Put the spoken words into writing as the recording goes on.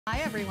Hi,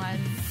 everyone.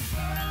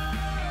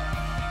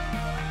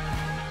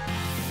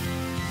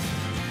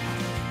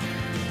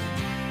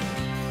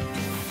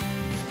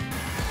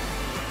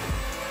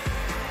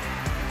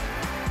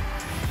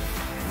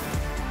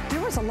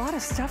 There was a lot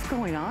of stuff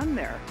going on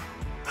there.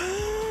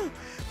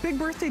 Big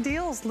birthday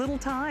deals, little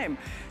time.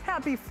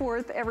 Happy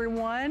 4th,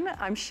 everyone.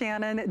 I'm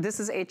Shannon.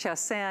 This is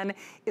HSN.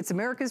 It's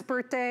America's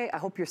birthday. I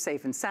hope you're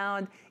safe and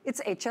sound.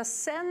 It's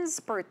HSN's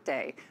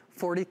birthday.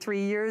 43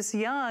 years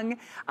young.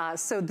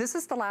 So this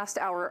is the last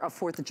hour of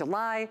 4th of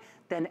July.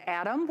 Then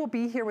Adam will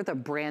be here with a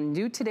brand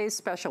new Today's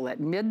Special at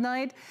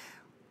midnight.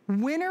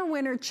 Winner,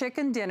 winner,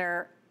 chicken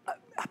dinner.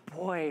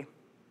 Boy,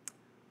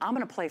 I'm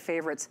gonna play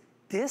favorites.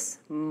 This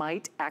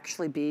might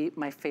actually be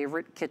my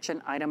favorite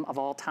kitchen item of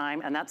all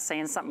time, and that's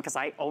saying something because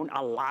I own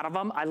a lot of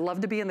them. I love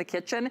to be in the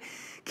kitchen.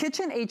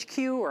 Kitchen HQ,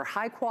 or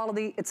high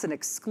quality, it's an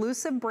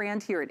exclusive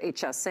brand here at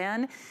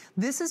HSN.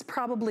 This is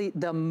probably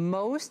the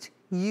most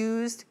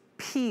used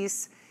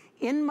piece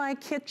in my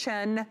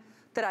kitchen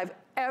that I've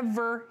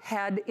ever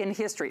had in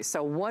history.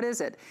 So what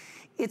is it?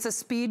 It's a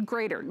speed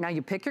grater. Now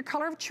you pick your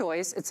color of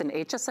choice. It's an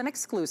HSN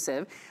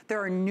exclusive.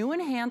 There are new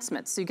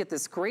enhancements. So you get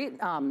this great,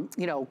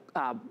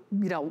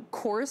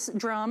 coarse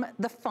drum,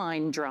 the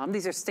fine drum.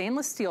 These are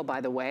stainless steel, by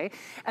the way.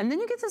 And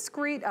then you get this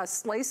great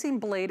slicing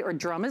blade or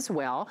drum as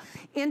well.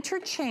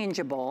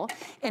 Interchangeable.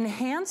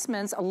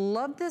 Enhancements. I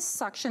love this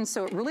suction.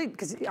 So it really,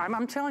 because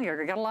I'm telling you,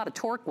 I got a lot of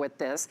torque with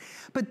this.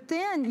 But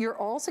then you're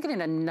also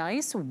getting a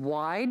nice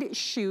wide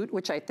chute,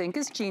 which I think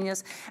is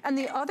genius. And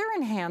the other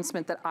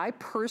enhancement that I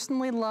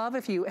personally love,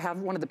 if you have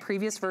one of the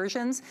previous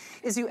versions,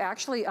 is you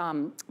actually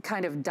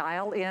kind of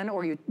dial in,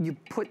 or you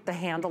put the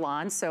handle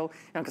on. So,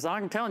 because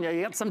I'm telling you,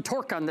 you got some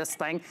torque on this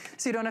thing,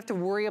 so you don't have to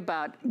worry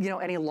about,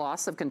 any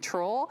loss of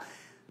control.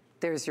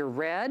 There's your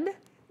red.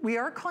 We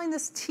are calling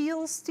this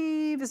teal,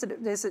 Steve. Is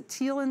it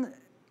teal in,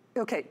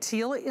 okay,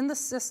 teal in the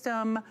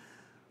system.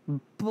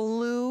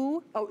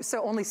 Blue,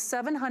 so only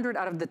 700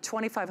 out of the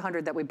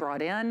 2,500 that we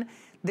brought in.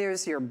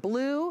 There's your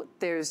blue,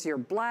 there's your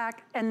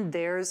black, and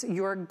there's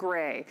your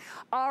gray.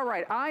 All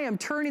right, I am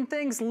turning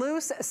things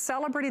loose,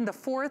 celebrating the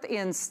 4th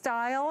in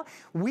style.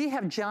 We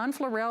have John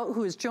Florell,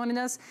 who is joining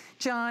us.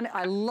 John,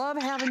 I love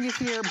having you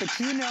here, but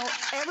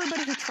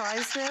everybody who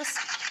tries this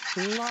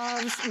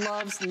loves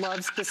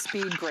the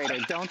speed grater,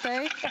 don't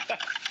they?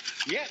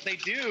 Yeah, they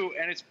do,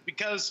 and it's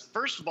because,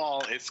 first of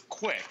all, it's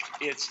quick,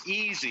 it's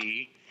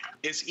easy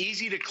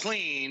to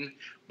clean,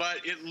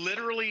 but it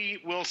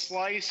literally will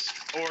slice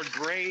or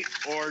grate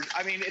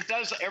it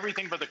does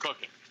everything but the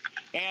cooking.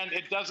 And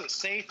it does it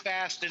safe,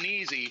 fast, and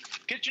easy.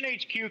 Kitchen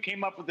HQ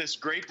came up with this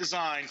great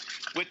design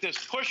with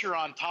this pusher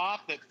on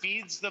top that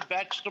feeds the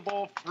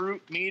vegetable,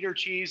 fruit, meat, or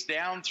cheese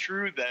down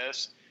through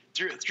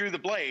the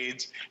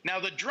blades. Now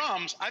the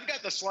drums, I've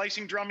got the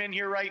slicing drum in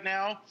here right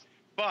now,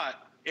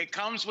 but it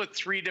comes with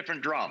 3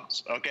 different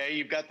drums, okay?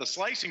 You've got the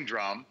slicing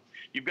drum,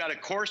 you've got a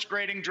coarse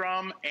grating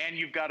drum, and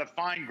you've got a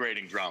fine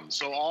grating drum.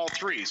 So all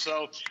 3.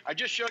 So I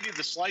just showed you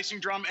the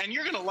slicing drum, and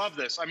you're gonna love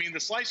this. I mean, the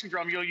slicing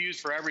drum you'll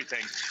use for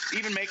everything,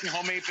 even making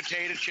homemade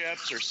potato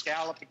chips or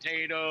scallop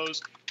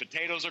potatoes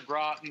au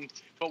gratin.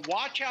 But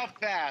watch how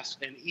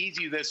fast and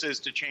easy this is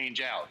to change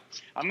out.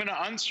 I'm gonna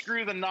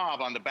unscrew the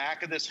knob on the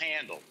back of this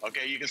handle,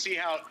 okay? You can see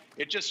how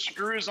it just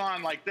screws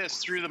on like this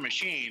through the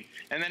machine.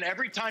 And then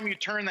every time you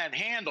turn that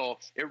handle,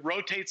 it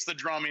rotates the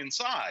drum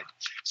inside.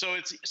 So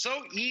it's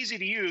so easy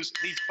to use.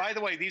 By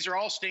the way, these are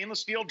all stainless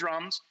steel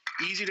drums,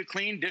 easy to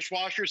clean,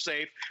 dishwasher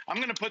safe. I'm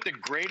gonna put the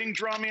grating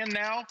drum in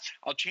now.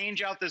 I'll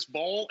change out this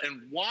bowl,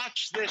 and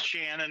watch this,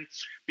 Shannon,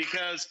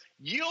 because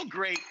you'll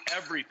grate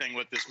everything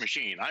with this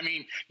machine. I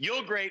mean,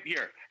 you'll grate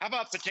here. How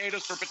about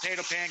potatoes for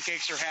potato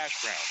pancakes or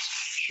hash browns?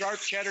 Sharp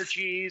cheddar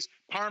cheese,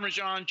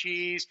 Parmesan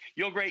cheese.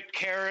 You'll grate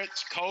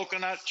carrots,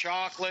 coconut,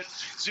 chocolate,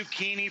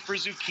 zucchini for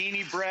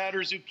zucchini bread or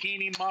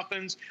zucchini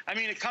muffins. I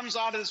mean, it comes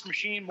out of this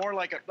machine more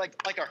like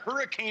a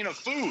hurricane of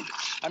food.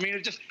 I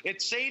mean,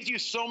 it saves you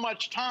so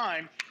much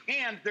time,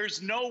 and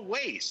there's no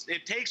waste.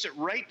 It takes it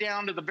right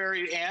down to the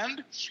very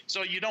end,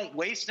 so you don't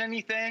waste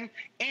anything.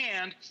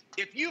 And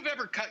if you've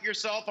ever cut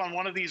yourself on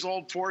one of these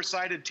old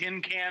 4-sided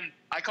tin can,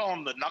 I call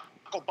them the knuckle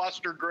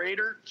buster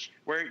grater,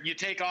 where you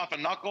take off a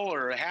knuckle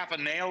or a half a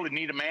nail and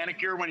need a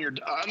manicure when you're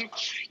done.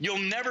 You'll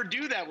never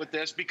do that with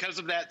this because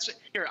of that.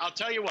 Here, I'll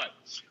tell you what.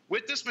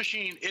 With this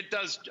machine, it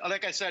does,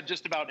 like I said,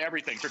 just about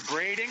everything for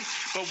grating.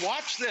 But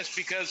watch this,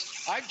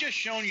 because I've just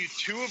shown you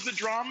 2 of the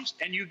drums,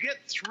 and you get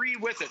 3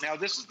 with it. Now,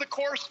 this is the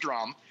coarse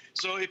drum.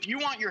 So if you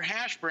want your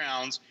hash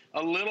browns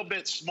a little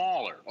bit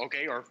smaller,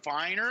 okay, or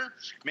finer,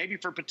 maybe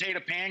for potato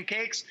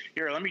pancakes,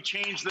 here, let me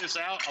change this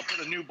out. I'll put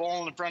a new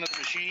bowl in front of the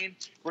machine.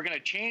 We're gonna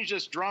change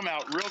this drum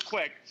out real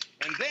quick,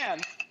 and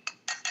then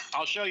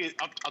I'll show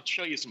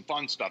you some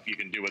fun stuff you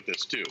can do with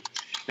this too.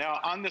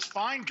 Now, on this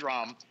fine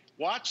drum,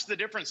 watch the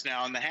difference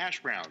now in the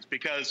hash browns,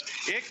 because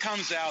it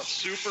comes out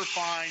super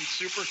fine,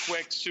 super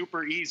quick,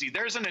 super easy.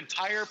 There's an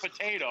entire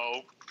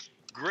potato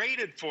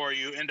grated for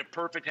you into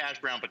perfect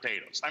hash brown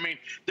potatoes. I mean,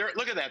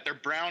 look at that, they're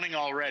browning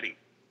already.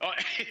 Oh,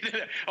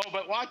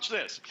 but watch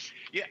this.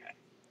 Yeah,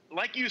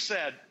 like you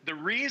said, the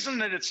reason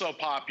that it's so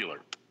popular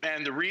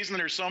And the reason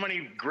there's so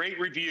many great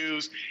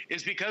reviews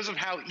is because of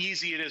how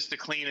easy it is to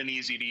clean and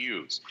easy to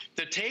use.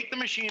 To take the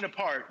machine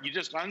apart, you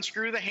just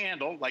unscrew the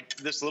handle, like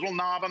this little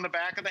knob on the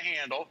back of the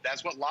handle.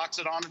 That's what locks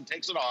it on and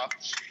takes it off.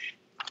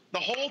 The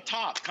whole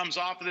top comes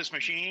off of this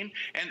machine,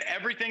 and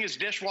everything is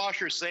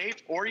dishwasher safe,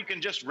 or you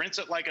can just rinse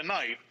it like a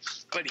knife.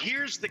 But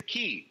here's the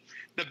key.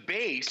 The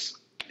base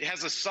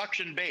has a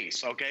suction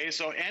base, okay?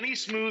 So any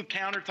smooth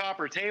countertop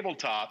or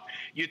tabletop,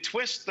 you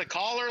twist the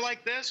collar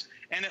like this,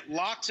 and it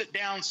locks it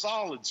down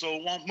solid so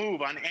it won't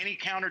move on any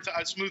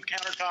smooth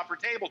countertop or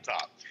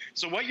tabletop.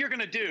 So what you're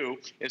gonna do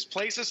is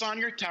place this on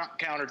your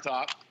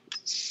countertop,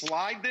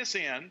 slide this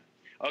in,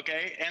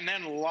 okay, and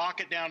then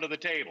lock it down to the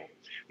table.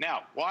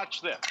 Now,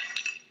 watch this.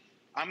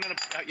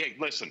 Hey,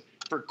 listen,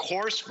 for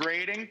coarse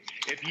grating,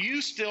 if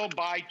you still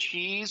buy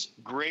cheese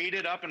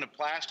grated up in a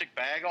plastic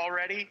bag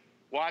already,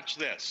 watch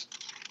this.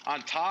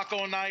 On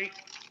taco night,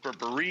 for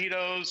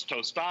burritos,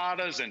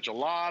 tostadas,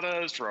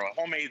 enchiladas, for a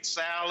homemade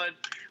salad.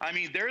 I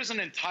mean, there's an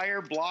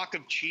entire block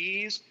of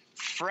cheese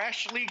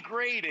freshly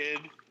grated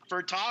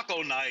for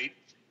taco night.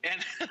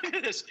 And look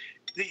at this.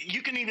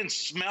 You can even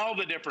smell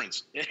the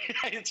difference.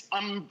 It's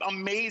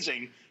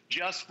amazing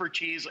just for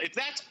cheese. If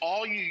that's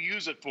all you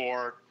use it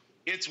for,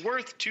 it's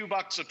worth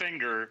 $2 a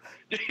finger,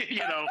 you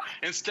know,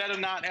 instead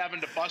of not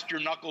having to bust your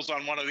knuckles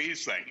on one of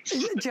these things.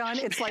 John,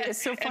 it's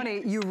so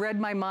funny. You read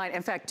my mind.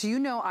 In fact, do you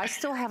know I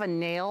still have a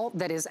nail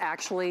that is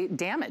actually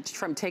damaged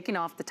from taking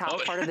off the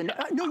top part of the nail?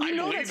 No, you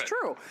know that's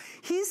true.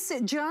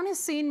 John has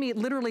seen me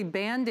literally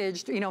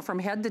bandaged, you know, from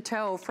head to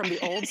toe from the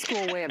old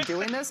school way of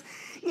doing this.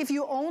 If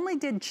you only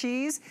did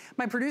cheese,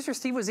 my producer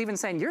Steve was even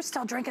saying, you're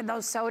still drinking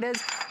those sodas.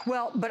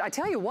 Well, but I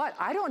tell you what,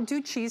 I don't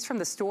do cheese from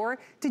the store.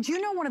 Did you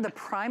know one of the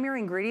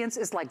primary ingredients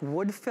is like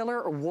wood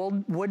filler or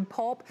wood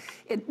pulp?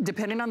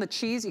 Depending on the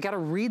cheese, you gotta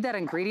read that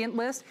ingredient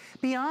list.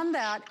 Beyond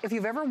that, if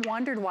you've ever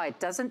wondered why it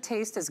doesn't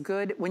taste as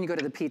good when you go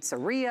to the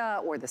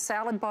pizzeria or the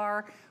salad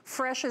bar,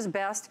 fresh is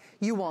best.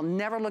 You will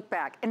never look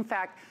back. In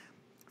fact,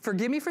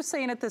 forgive me for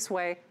saying it this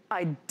way,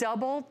 I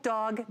double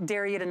dog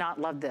dare you to not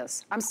love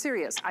this. I'm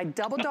serious. I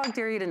double dog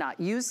dare you to not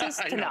use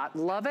this, to not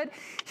love it.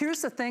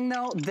 Here's the thing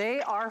though,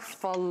 they are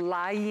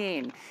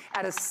flying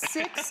at a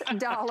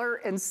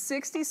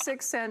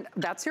 $6.66,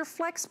 that's your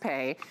flex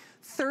pay,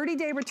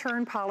 30-day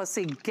return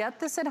policy. Get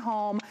this at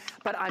home,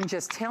 but I'm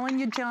just telling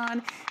you,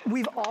 John,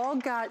 we've all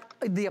got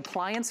the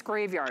appliance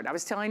graveyard. I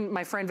was telling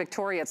my friend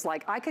Victoria, it's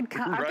like I've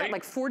got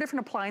like 4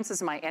 different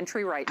appliances in my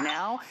entry right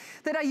now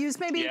that I use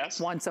maybe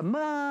once a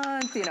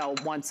month, you know,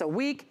 once a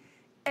week.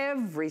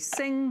 Every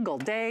single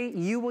day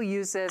you will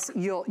use this.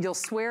 You'll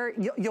swear,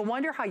 you'll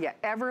wonder how you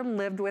ever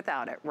lived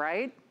without it,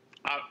 right?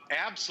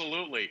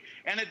 Absolutely.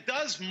 And it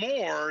does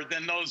more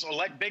than those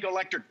big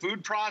electric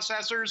food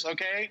processors,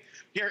 okay?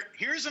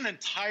 Here's an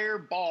entire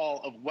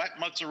ball of wet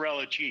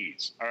mozzarella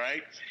cheese, all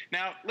right?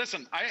 Now,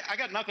 listen, I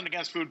got nothing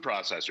against food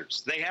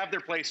processors. They have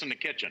their place in the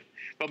kitchen.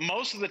 But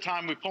most of the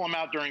time we pull them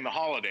out during the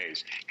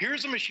holidays.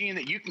 Here's a machine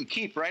that you can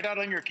keep right out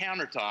on your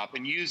countertop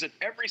and use it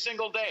every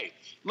single day.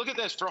 Look at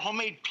this, for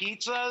homemade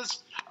pizzas,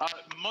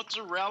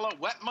 mozzarella,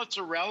 wet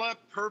mozzarella,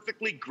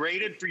 perfectly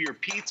grated for your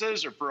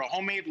pizzas or for a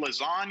homemade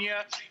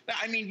lasagna.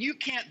 I mean, you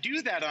can't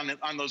do that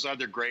on those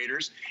other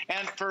graters.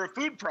 And for a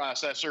food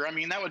processor, I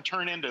mean, that would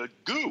turn into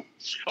goo.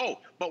 Oh,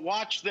 but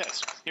watch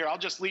this. Here, I'll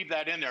just leave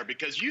that in there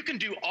because you can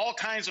do all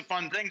kinds of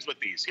fun things with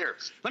these. Here,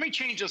 let me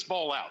change this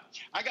bowl out.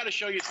 I got to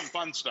show you some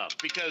fun stuff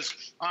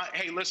because,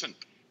 hey, listen,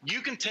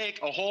 you can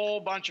take a whole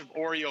bunch of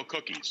Oreo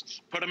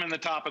cookies, put them in the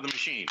top of the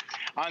machine.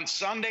 On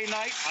Sunday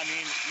night, I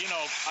mean, you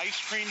know, ice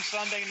cream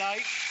Sunday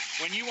night,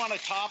 when you want to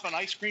top an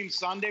ice cream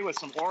sundae with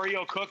some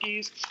Oreo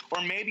cookies,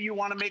 or maybe you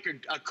want to make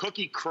a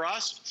cookie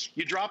crust,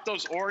 you drop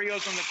those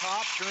Oreos on the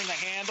top, turn the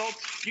handle,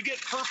 you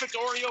get perfect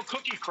Oreo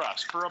cookie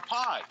crust for a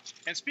pie.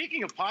 And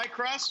speaking of pie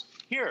crust,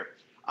 here,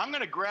 I'm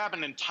going to grab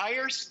an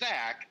entire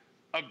stack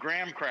of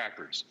graham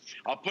crackers.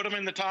 I'll put them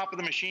in the top of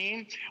the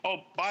machine.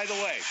 Oh, by the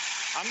way,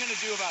 I'm going to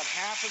do about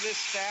half of this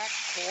stack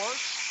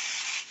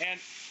coarse. And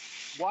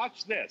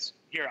watch this.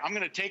 Here, I'm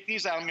going to take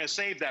these out. I'm going to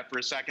save that for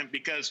a second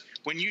because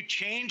when you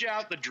change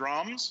out the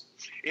drums,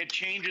 it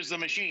changes the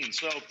machine.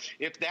 So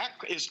if that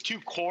is too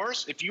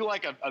coarse, if you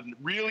like a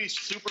really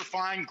super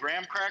fine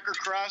graham cracker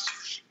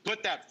crust,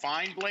 put that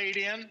fine blade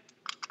in.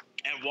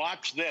 And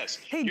watch this.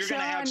 Hey, you're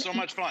going to have so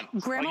much fun.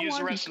 I'll use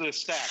the rest of this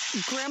stack.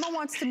 Grandma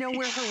wants to know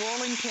where her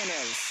rolling pin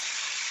is.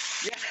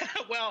 Yeah,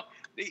 well,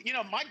 you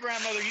know, my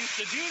grandmother used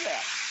to do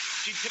that.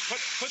 She'd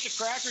put the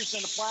crackers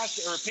in a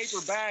plastic or a paper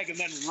bag and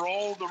then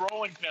roll the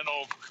rolling pin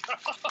over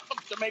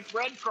to make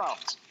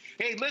breadcrumbs.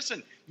 Hey,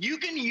 listen, you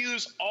can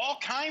use all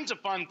kinds of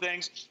fun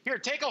things. Here,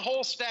 take a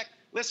whole stack.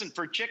 Listen,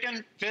 for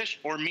chicken, fish,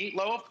 or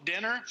meatloaf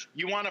dinner,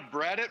 you want to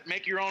bread it,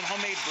 make your own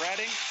homemade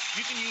breading.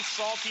 You can use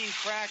saltine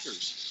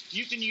crackers.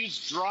 You can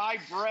use dry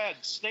bread,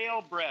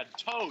 stale bread,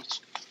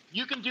 toast.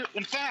 You can do,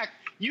 in fact,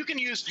 you can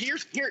use,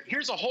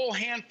 here's a whole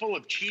handful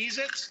of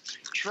Cheez-Its.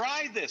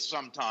 Try this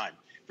sometime.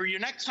 For your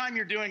next time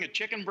you're doing a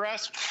chicken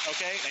breast,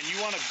 okay, and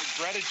you want a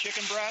breaded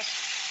chicken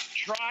breast,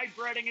 try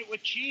breading it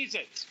with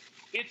Cheez-Its.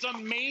 It's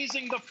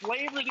amazing the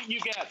flavor that you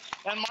get.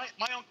 And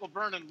my Uncle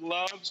Vernon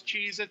loves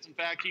Cheez-Its. In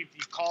fact, he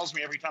calls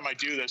me every time I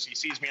do this. He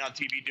sees me on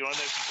TV doing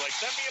this. He's like,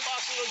 send me a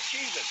box of those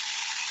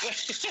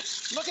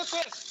Cheez-Its. Look at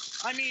this.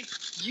 I mean,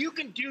 you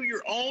can do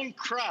your own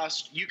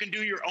crust. You can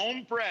do your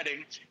own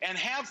breading and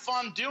have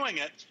fun doing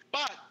it.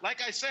 But like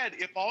I said,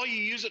 if all you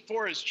use it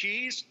for is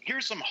cheese,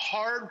 here's some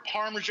hard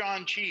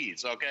Parmesan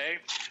cheese, okay?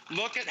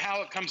 Look at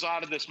how it comes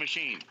out of this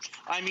machine.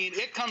 I mean,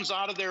 it comes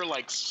out of there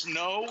like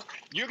snow.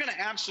 You're gonna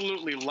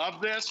absolutely love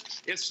this.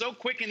 It's so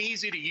quick and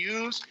easy to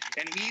use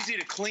and easy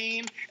to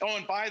clean. Oh,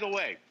 and by the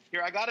way,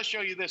 here, I gotta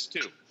show you this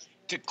too.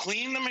 To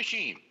clean the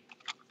machine,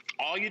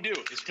 all you do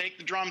is take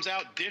the drums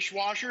out,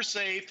 dishwasher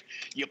safe.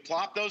 You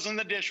plop those in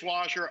the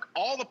dishwasher.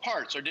 All the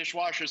parts are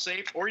dishwasher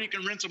safe, or you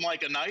can rinse them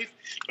like a knife.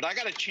 But I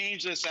got to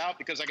change this out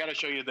because I got to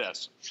show you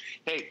this.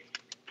 Hey,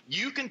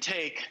 you can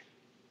take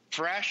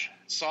fresh,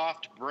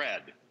 soft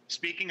bread.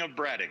 Speaking of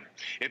breading,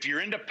 if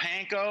you're into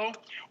panko,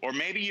 or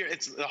maybe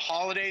it's the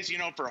holidays, you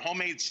know, for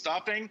homemade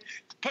stuffing,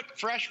 put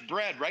fresh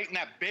bread right in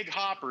that big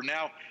hopper.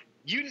 Now,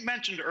 you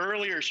mentioned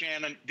earlier,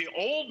 Shannon, the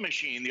old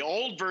machine, the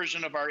old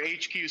version of our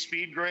HQ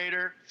speed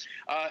grater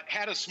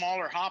had a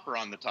smaller hopper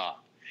on the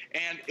top.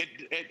 And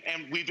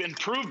and we've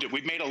improved it.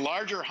 We've made a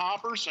larger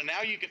hopper, so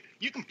now you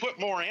can put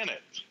more in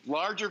it.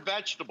 Larger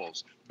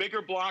vegetables,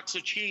 bigger blocks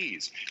of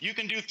cheese. You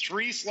can do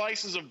 3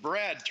 slices of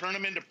bread, turn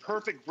them into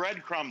perfect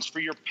breadcrumbs for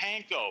your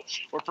panko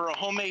or for a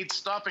homemade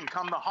stuffing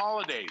come the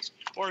holidays.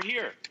 Or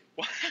here,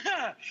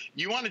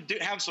 you want to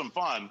have some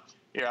fun.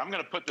 Here, I'm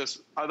going to put this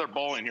other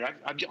bowl in here.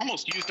 I've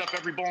almost used up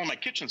every bowl in my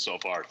kitchen so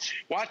far.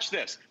 Watch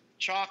this.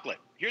 Chocolate.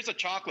 Here's a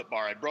chocolate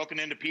bar. I've broken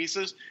into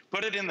pieces.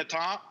 Put it in the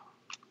top.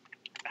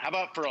 How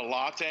about for a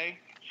latte,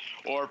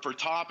 or for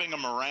topping a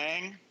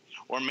meringue,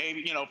 or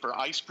maybe, you know, for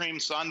ice cream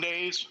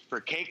sundaes,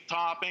 for cake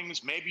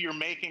toppings. Maybe you're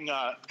making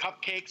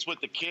cupcakes with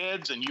the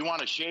kids and you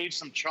want to shave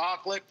some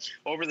chocolate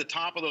over the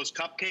top of those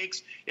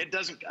cupcakes. It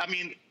doesn't, I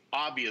mean,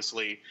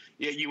 obviously,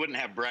 yeah, you wouldn't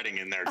have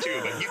breading in there too,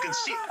 but you can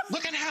see,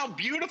 look at how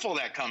beautiful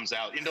that comes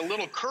out into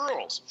little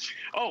curls.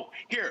 Oh,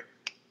 here,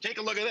 take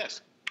a look at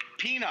this.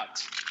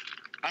 Peanuts.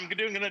 I'm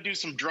gonna do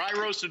some dry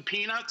roasted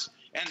peanuts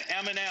and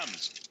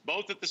M&Ms,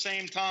 both at the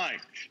same time.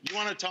 You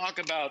want to talk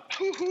about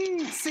ice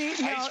cream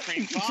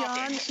toppings.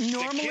 John,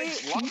 The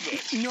kids love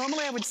this.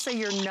 normally I would say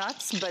you're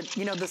nuts, but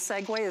you know, the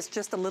segue is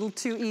just a little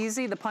too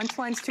easy. The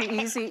punchline's too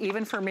easy,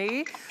 even for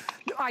me.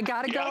 I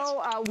gotta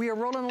go. We are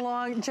rolling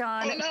along,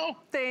 John. Oh, no.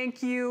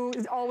 Thank you.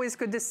 It's always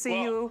good to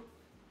see you.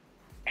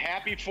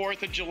 Happy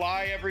 4th of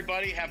July,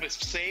 everybody. Have a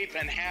safe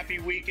and happy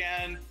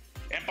weekend.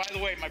 And by the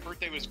way, my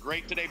birthday was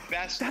great today.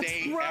 Best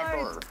day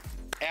ever.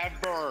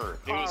 Ever.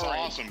 It was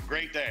awesome.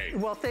 Great day.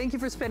 Well, thank you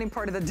for spending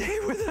part of the day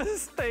with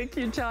us. Thank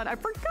you, John. I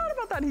forgot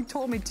about that. He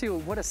told me too.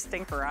 What a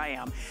stinker I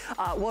am.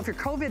 Well, if you're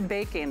COVID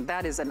baking,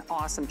 that is an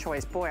awesome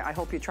choice. Boy, I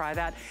hope you try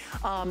that.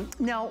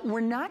 Now, we're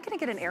not going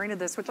to get an airing of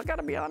this, which I got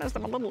to be honest,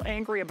 I'm a little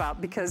angry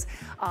about, because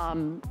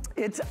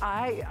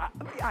I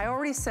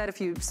already said, if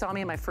you saw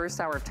me in my first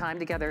hour of time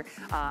together,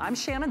 I'm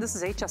Shannon. This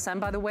is HSN,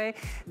 by the way.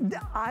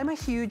 I'm a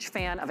huge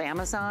fan of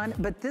Amazon,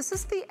 but this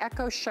is the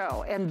Echo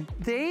Show, and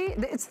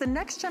it's the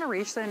next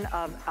generation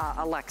of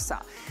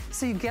Alexa.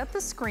 So you get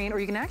the screen, or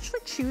you can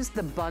actually choose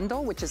the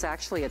bundle, which is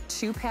actually a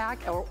 2-pack,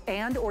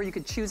 or you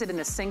could choose it in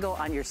a single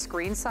on your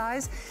screen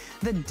size.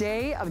 The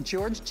day of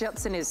George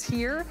Jetson is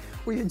here,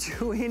 where you're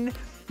doing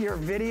your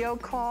video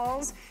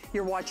calls,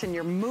 you're watching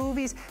your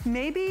movies,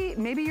 maybe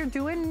you're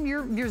doing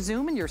your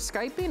Zoom and your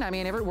Skyping. I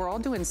mean, we're all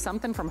doing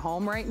something from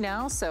home right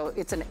now, so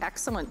it's an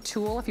excellent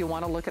tool if you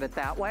want to look at it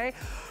that way.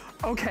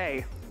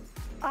 Okay.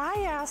 I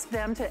asked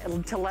them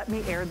to let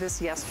me air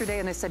this yesterday,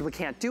 and they said, we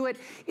can't do it.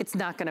 It's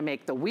not gonna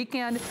make the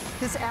weekend.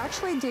 This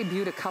actually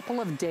debuted a couple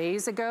of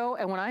days ago,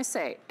 and when I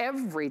say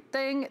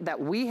everything that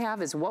we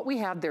have is what we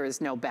have, there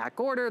is no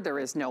back order, there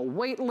is no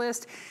wait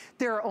list,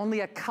 there are only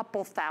a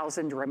couple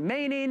thousand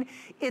remaining.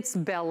 It's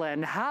Bell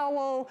and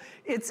Howell,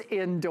 it's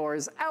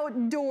indoors,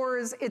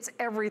 outdoors, it's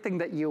everything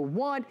that you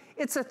want.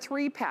 It's a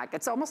 3-pack.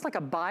 It's almost like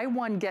a buy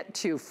one, get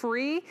 2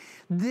 free.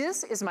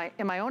 This is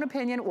in my own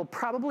opinion, will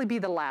probably be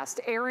the last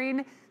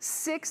airing.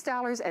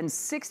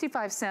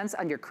 $6.65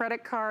 on your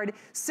credit card,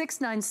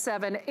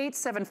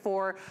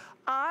 697-874.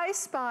 I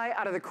spy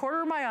out of the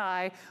corner of my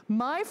eye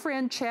my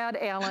friend Chad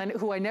Allen,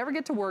 who I never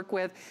get to work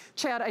with.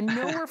 Chad, I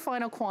know we're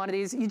final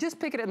quantities. You just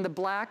pick it in the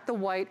black, the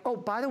white. Oh,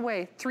 by the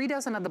way, 3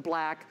 dozen of the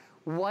black,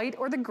 white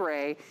or the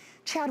gray.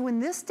 Chad, when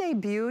this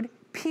debuted,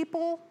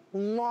 people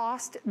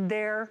lost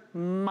their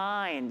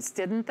minds,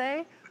 didn't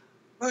they?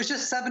 It was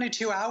just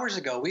 72 hours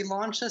ago. We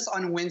launched this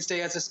on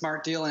Wednesday as a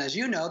smart deal, and as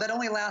you know, that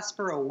only lasts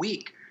for a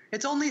week.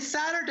 It's only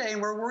Saturday,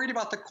 and we're worried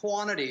about the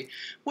quantity.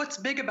 What's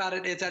big about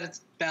it is that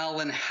it's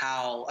Bell and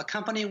Howell, a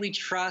company we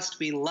trust,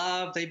 we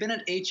love. They've been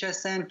at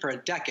HSN for a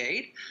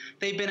decade.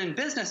 They've been in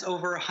business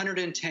over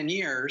 110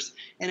 years,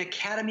 and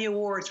Academy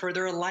Awards for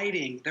their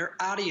lighting, their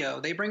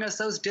audio. They bring us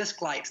those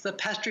disc lights, the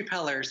pest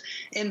repellers,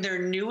 and their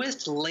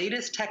newest,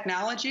 latest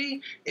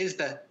technology is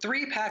the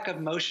 3-pack of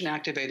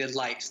motion-activated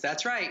lights.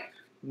 That's right.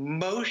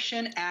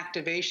 motion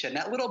activation.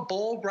 That little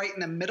bulb right in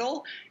the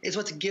middle is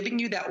what's giving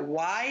you that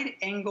wide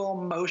angle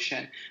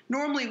motion.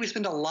 Normally we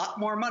spend a lot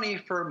more money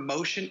for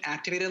motion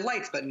activated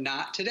lights, but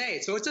not today.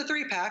 So it's a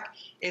 3-pack.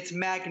 It's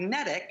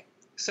magnetic.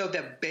 So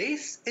the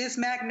base is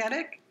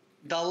magnetic.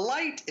 The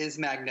light is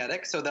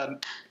magnetic, so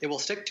it will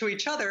stick to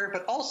each other,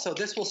 but also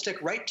this will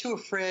stick right to a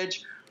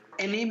fridge,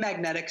 any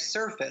magnetic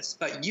surface.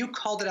 But you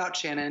called it out,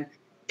 Shannon,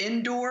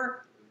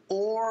 indoor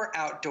or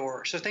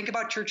outdoor. So think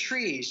about your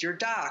trees, your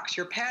docks,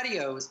 your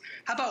patios.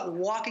 How about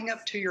walking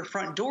up to your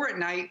front door at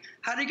night?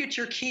 How do you get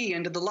your key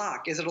into the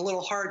lock? Is it a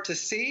little hard to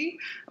see?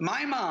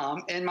 My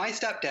mom and my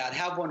stepdad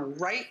have one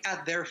right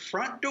at their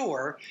front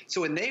door. So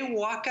when they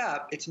walk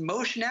up, it's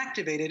motion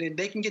activated and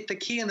they can get the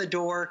key in the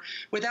door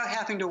without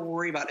having to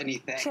worry about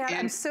anything. Chad,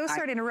 I'm so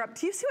sorry to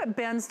interrupt. Do you see what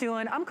Ben's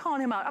doing? I'm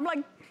calling him out. I'm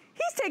like,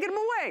 he's taking him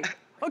away.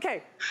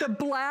 Okay, the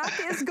black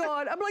is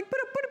gone. I'm like, but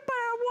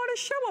I want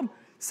to show him.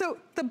 So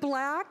the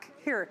black,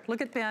 here, look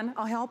at Ben,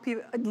 I'll help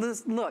you.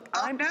 Look,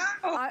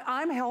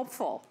 I'm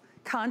helpful,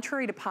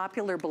 contrary to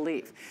popular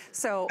belief.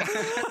 So,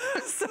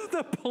 so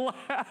the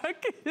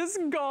black is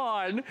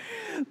gone.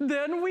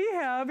 Then we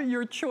have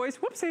your choice,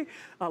 whoopsie,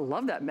 I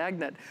love that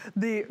magnet.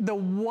 The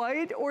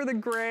white or the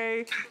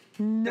gray,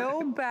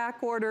 no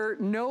back order,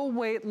 no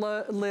wait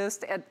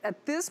list.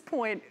 At this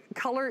point,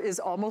 color is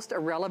almost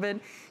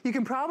irrelevant. You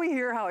can probably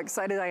hear how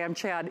excited I am,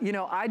 Chad. You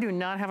know, I do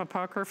not have a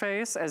poker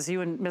face, as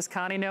you and Miss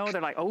Connie know.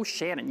 They're like, oh,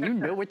 Shannon, you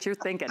know what you're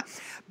thinking.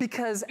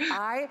 Because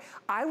I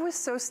was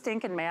so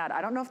stinking mad.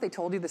 I don't know if they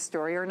told you the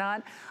story or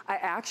not. I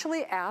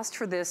actually asked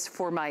for this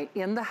for my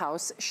In the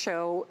House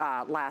show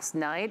last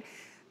night.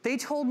 They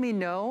told me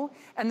no,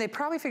 and they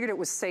probably figured it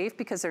was safe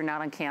because they're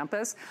not on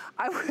campus.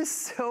 I was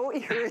so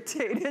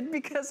irritated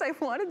because I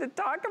wanted to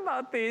talk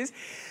about these,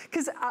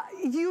 because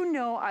you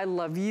know I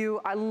love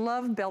you. I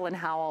love Bell &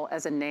 Howell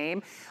as a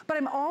name, but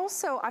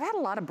I've had a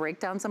lot of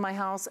breakdowns in my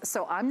house,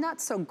 so I'm not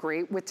so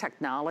great with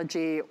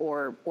technology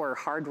or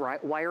hard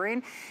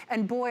wiring.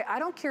 And boy, I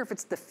don't care if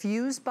it's the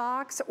fuse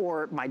box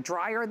or my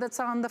dryer that's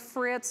on the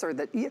fritz, or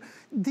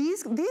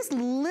these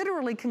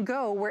literally can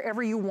go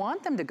wherever you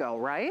want them to go,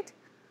 right?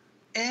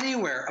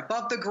 Anywhere,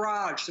 above the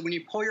garage, so when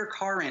you pull your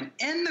car in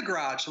the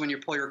garage, so when you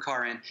pull your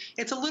car in.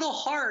 It's a little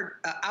hard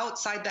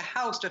outside the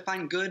house to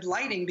find good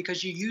lighting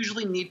because you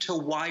usually need to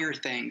wire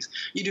things.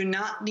 You do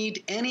not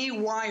need any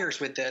wires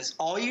with this.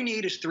 All you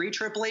need is 3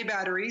 AAA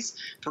batteries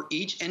for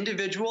each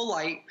individual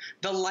light.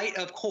 The light,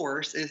 of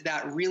course, is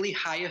that really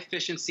high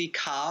efficiency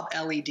Cobb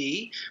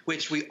LED,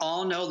 which we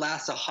all know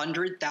lasts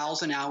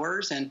 100,000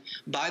 hours. And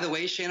by the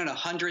way, Shannon,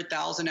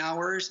 100,000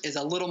 hours is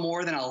a little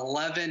more than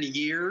 11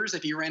 years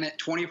if you ran it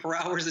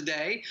 24 hours a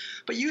day.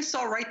 But you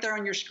saw right there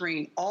on your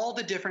screen all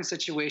the different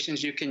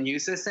situations you can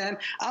use this in.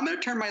 I'm going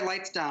to turn my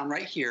lights down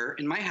right here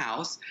in my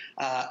house,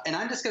 and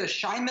I'm just going to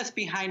shine this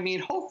behind me,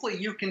 and hopefully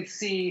you can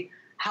see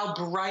how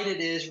bright it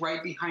is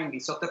right behind me.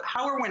 So if the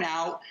power went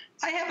out,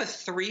 I have a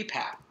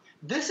 3-pack.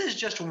 This is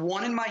just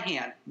one in my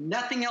hand.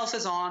 Nothing else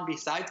is on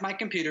besides my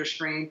computer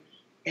screen,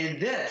 and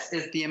this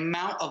is the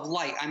amount of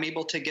light I'm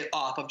able to get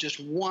off of just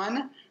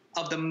one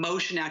of the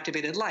motion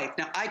activated lights.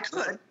 Now I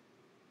could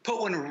put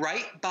one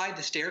right by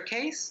the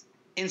staircase,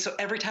 and so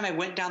every time I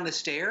went down the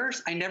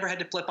stairs, I never had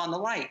to flip on the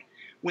light.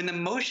 When the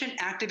motion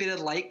activated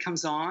light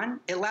comes on,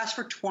 it lasts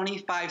for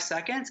 25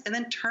 seconds and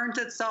then turns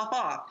itself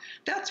off.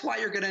 That's why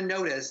you're gonna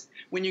notice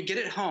when you get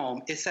it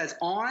home, it says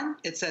on,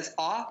 it says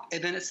off,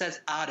 and then it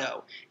says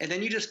auto. And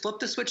then you just flip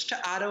the switch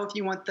to auto if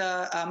you want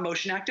the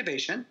motion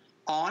activation.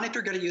 On if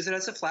you're going to use it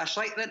as a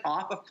flashlight, then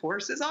off, of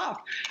course, is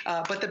off.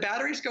 But the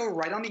batteries go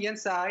right on the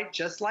inside,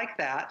 just like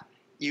that.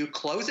 You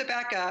close it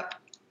back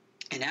up,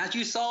 and as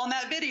you saw in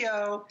that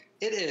video,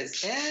 it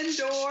is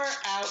indoor,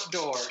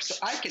 outdoor. So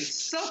I can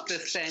soak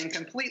this thing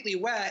completely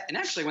wet, and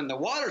actually when the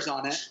water's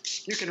on it,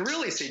 you can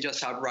really see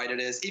just how bright it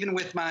is, even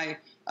with my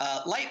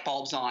light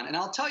bulbs on. And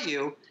I'll tell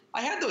you,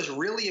 I had those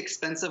really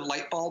expensive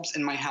light bulbs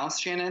in my house,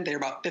 Shannon. They're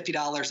about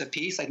 $50 a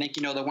piece. I think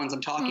you know the ones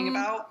I'm talking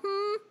about.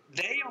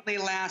 They only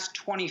last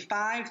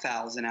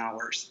 25,000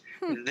 hours.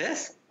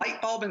 This light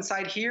bulb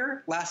inside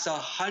here lasts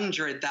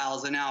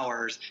 100,000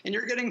 hours, and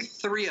you're getting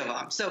 3 of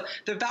them. So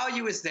the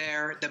value is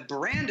there. The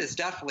brand is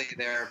definitely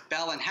there,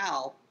 Bell &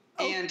 Howell.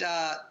 And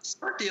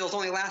Smart Deals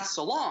only last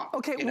so long.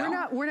 Okay,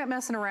 we're not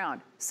messing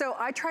around. So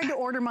I tried to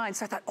order mine,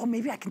 so I thought, oh,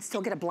 maybe I can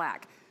still get a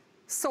black.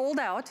 Sold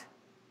out.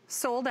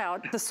 Sold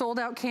out. The sold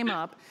out came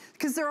up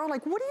because they're all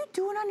like, what are you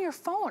doing on your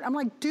phone? I'm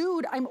like,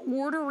 dude, I'm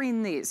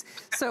ordering these.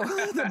 So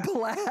the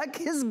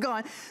black is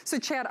gone. So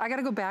Chad, I got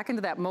to go back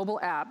into that mobile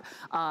app.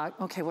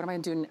 Okay, what am I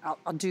doing?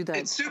 I'll do that.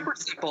 It's super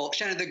simple.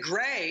 Shannon, the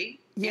gray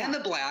and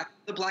the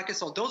black is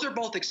sold. Those are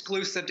both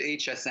exclusive to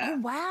HSN. Oh,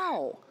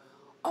 wow.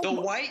 Oh,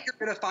 the white you're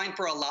going to find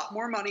for a lot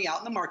more money out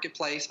in the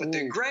marketplace, but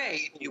the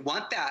gray, if you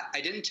want that,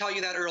 I didn't tell you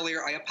that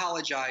earlier, I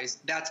apologize,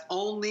 that's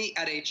only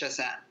at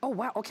HSN. Oh,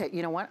 wow, okay,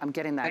 you know what, I'm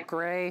getting that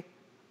gray.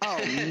 Oh,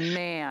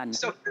 man.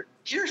 So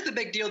Here's the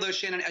big deal, though,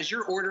 Shannon. As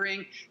you're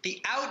ordering,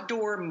 the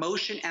outdoor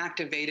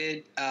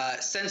motion-activated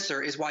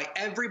sensor is why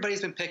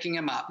everybody's been picking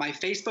them up. My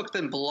Facebook's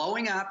been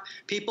blowing up.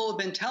 People have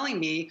been telling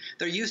me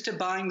they're used to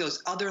buying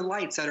those other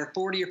lights that are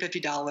 $40 or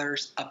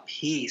 $50 a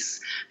piece.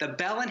 The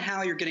Bell &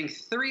 Howell, you're getting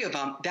 3 of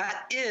them.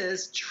 That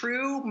is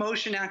true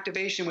motion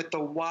activation with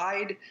the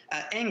wide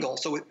angle.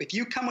 So if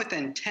you come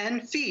within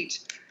 10 feet,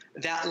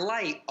 that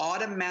light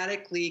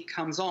automatically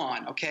comes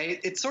on,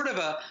 okay? It's sort of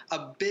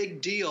a big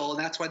deal, and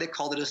that's why they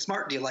called it a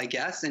smart deal, I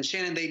guess. And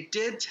Shannon, they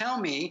did tell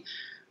me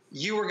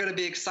you were going to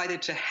be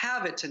excited to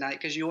have it tonight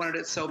because you wanted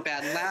it so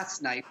bad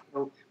last night.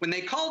 So when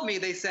they called me,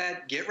 they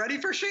said, get ready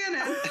for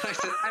Shannon. And I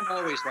said, I'm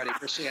always ready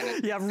for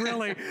Shannon. Yeah,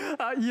 really.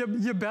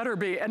 You better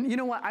be. And you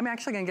know what? I'm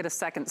actually going to get a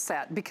second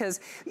set because,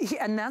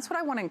 and that's what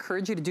I want to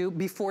encourage you to do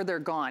before they're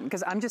gone.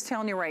 Because I'm just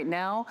telling you right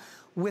now,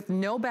 with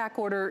no back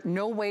order,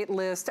 no wait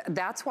list,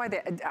 that's why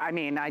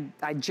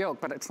I joke,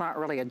 but it's not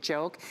really a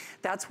joke.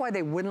 That's why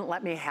they wouldn't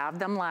let me have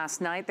them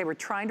last night. They were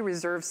trying to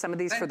reserve some of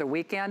these for the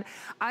weekend.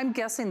 I'm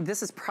guessing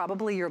this is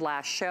probably your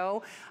last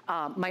show.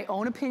 My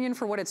own opinion,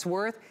 for what it's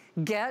worth,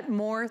 get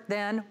more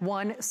than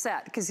one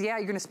set. Because yeah,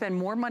 you're gonna spend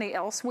more money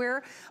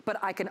elsewhere, but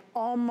I can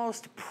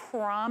almost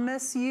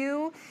promise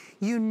you,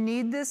 you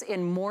need this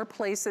in more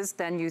places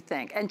than you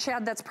think. And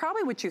Chad, that's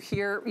probably what you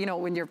hear, you know,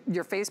 when your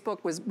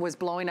Facebook was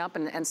blowing up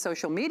and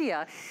social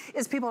media,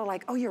 is people are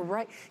like, oh, you're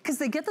right. Because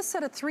they get the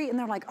set of 3 and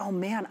they're like, oh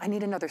man, I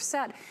need another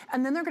set.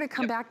 And then they're gonna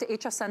come back to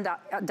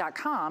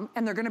hsn.com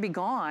and they're gonna be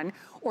gone,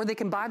 or they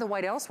can buy the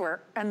white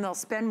elsewhere and they'll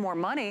spend more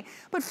money.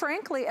 But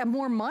frankly, at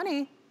more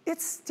money,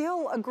 it's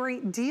still a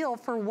great deal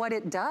for what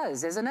it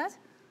does, isn't it?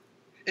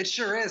 It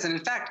sure is. And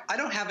in fact, I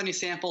don't have any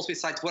samples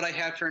besides what I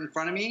have here in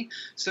front of me.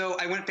 So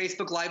I went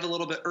Facebook Live a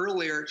little bit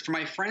earlier for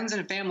my friends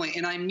and family,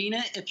 and I mean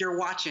it, if you're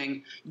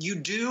watching, you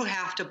do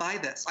have to buy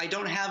this. I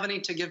don't have any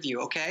to give you,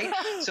 okay?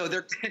 So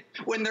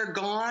when they're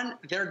gone,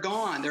 they're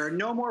gone. There are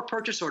no more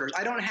purchase orders.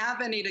 I don't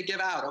have any to give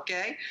out,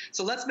 okay?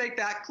 So let's make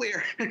that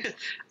clear.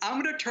 I'm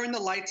going to turn the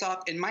lights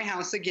off in my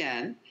house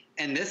again,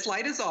 and this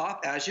light is off,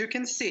 as you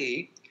can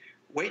see.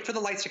 Wait for the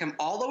lights to come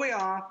all the way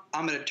off.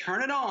 I'm going to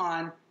turn it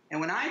on. And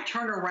when I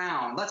turn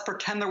around, let's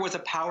pretend there was a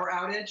power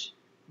outage.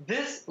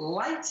 This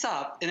lights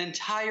up an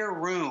entire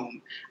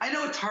room. I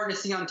know it's hard to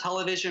see on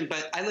television,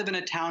 but I live in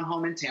a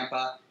townhome in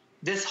Tampa.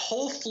 This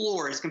whole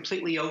floor is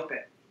completely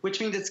open,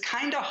 which means it's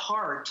kind of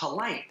hard to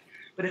light.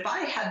 But if I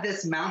had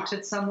this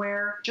mounted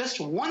somewhere, just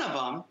one of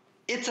them,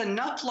 it's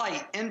enough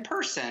light in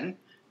person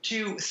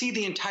to see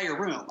the entire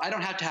room. I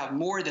don't have to have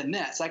more than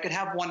this. I could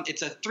have one,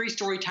 it's a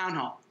 3-story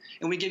townhome,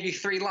 and we give you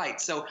 3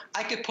 lights. So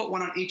I could put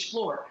one on each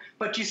floor.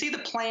 But you see the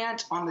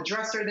plant on the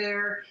dresser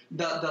there,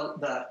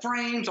 the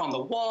frames on the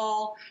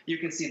wall. You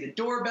can see the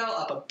doorbell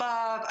up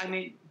above. I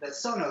mean, the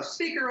Sonos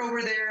speaker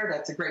over there.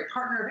 That's a great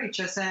partner of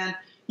HSN.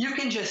 You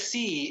can just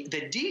see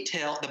the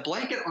detail, the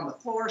blanket on the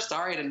floor.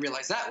 Sorry, I didn't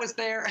realize that was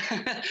there.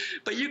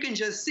 But you can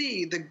just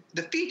see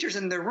the features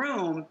in the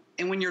room.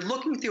 And when you're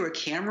looking through a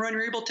camera and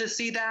you're able to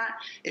see that,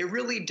 it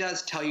really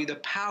does tell you the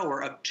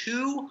power of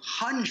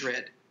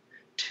 200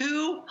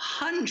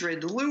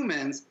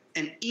 lumens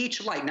in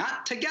each light,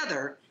 not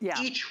together.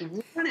 Yeah. Each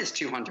one is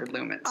 200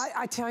 lumens.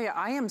 I tell you,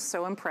 I am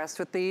so impressed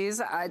with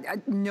these.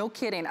 No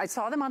kidding. I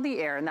saw them on the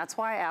air, and that's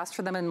why I asked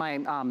for them in my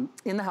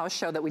in the house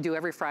show that we do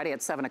every Friday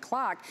at 7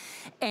 o'clock.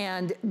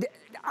 And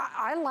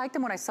I liked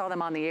them when I saw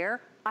them on the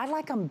air. I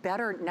like them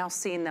better now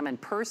seeing them in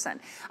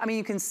person. I mean,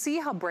 you can see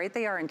how bright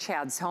they are in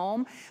Chad's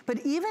home, but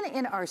even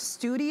in our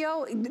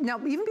studio, now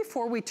even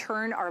before we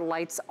turn our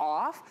lights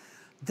off,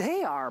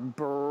 they are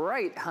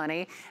bright,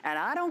 honey. And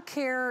I don't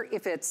care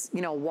if it's,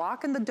 you know,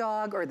 walking the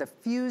dog or the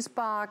fuse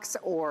box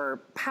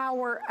or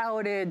power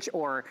outage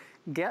or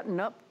getting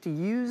up to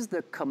use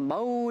the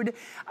commode.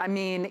 I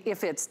mean,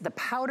 if it's the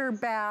powder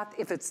bath,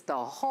 if it's the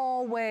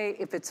hallway,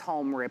 if it's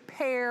home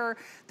repair,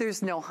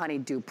 there's no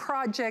honeydew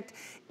project,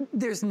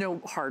 there's no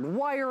hard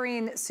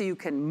wiring, so you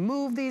can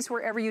move these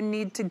wherever you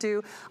need to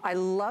do. I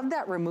love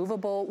that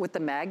removable with the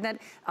magnet,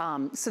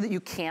 so that you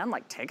can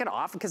like take it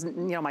off, because you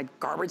know my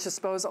garbage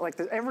disposal, like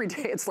every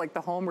day it's like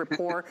the home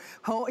repair,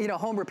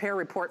 home repair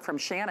report from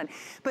Shannon.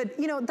 But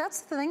you know,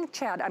 that's the thing,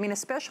 Chad. I mean,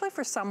 especially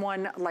for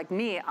someone like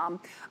me,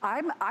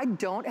 I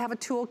don't have a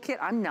toolkit.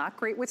 I'm not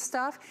great with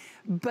stuff,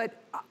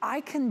 but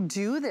I can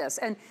do this.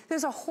 And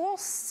there's a whole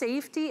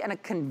safety and a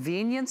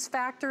convenience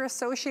factor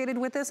associated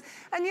with this.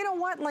 And you know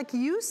what? Like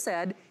you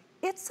said,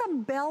 it's a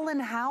Bell &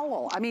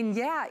 Howell. I mean,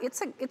 yeah,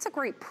 it's a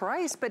great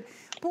price, but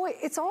boy,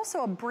 it's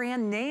also a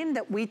brand name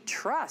that we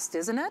trust,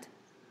 isn't it?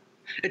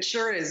 It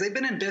sure is. They've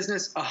been in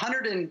business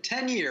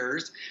 110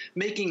 years,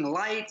 making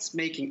lights,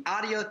 making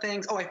audio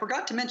things. Oh, I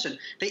forgot to mention,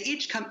 they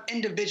each come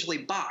individually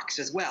boxed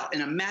as well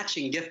in a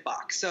matching gift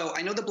box. So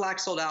I know the black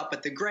sold out,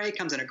 but the gray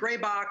comes in a gray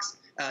box,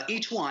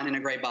 each one in a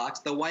gray box.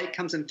 The white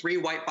comes in 3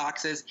 white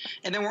boxes.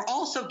 And then we're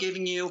also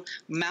giving you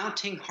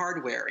mounting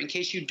hardware in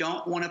case you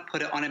don't want to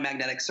put it on a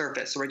magnetic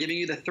surface. So we're giving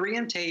you the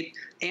 3M tape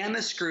and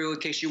the screw in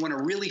case you want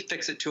to really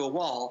fix it to a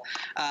wall.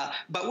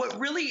 But what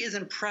really is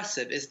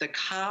impressive is the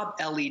Cobb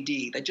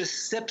LED that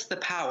just sips the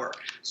power.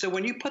 So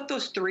when you put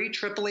those 3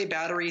 AAA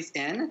batteries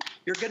in,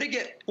 you're going to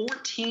get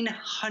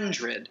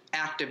 1,400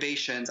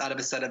 activations out of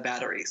a set of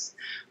batteries.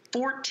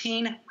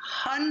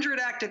 1,400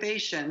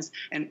 activations,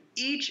 and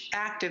each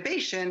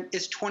activation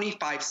is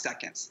 25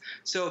 seconds.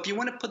 So if you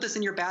want to put this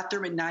in your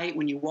bathroom at night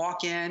when you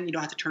walk in, you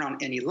don't have to turn on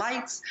any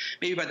lights,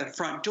 maybe by the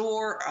front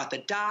door or at the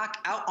dock,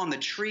 out on the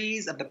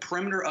trees of the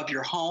perimeter of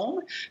your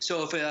home.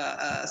 So if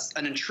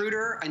an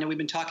intruder, I know we've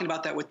been talking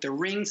about that with the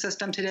Ring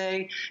system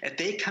today, if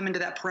they come into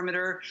that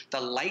perimeter,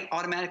 the light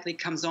automatically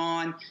comes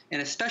on,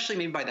 and especially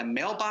maybe by the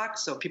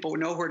mailbox so people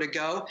know where to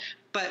go.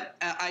 But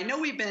I know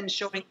we've been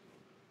showing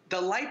the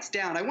lights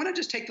down. I want to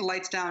just take the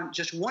lights down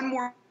just one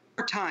more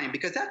time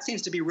because that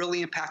seems to be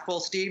really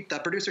impactful. Steve, the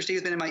producer Steve,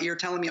 has been in my ear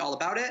telling me all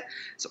about it.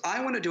 So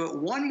I want to do it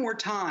one more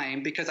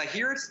time because I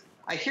hear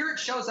it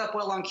shows up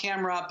well on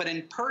camera, but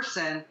in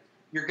person,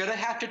 you're going to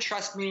have to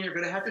trust me. You're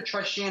going to have to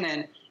trust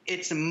Shannon.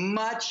 It's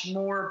much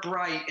more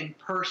bright in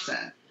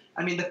person.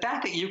 I mean, the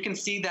fact that you can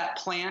see that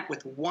plant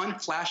with one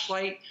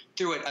flashlight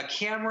through a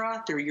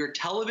camera, through your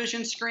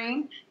television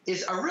screen,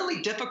 is a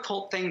really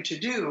difficult thing to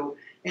do.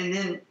 And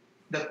then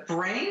the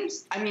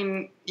frames, I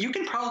mean, you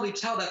can probably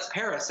tell that's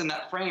Paris in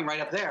that frame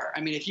right up there.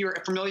 I mean, if you're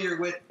familiar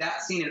with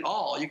that scene at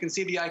all, you can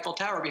see the Eiffel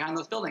Tower behind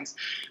those buildings.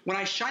 When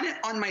I shine it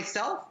on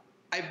myself,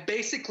 I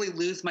basically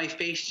lose my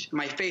face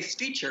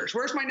features.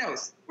 Where's my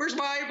nose? Where's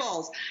my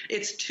eyeballs?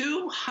 It's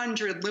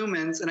 200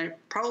 lumens, and I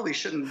probably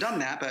shouldn't have done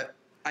that, but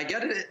I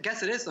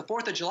guess it is the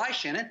 4th of July,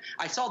 Shannon.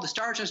 I saw the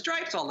Stars and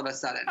Stripes all of a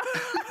sudden.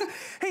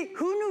 Hey,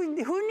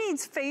 who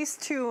needs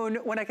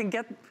Facetune when I can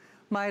get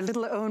my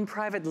little own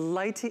private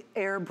light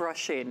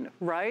airbrushing,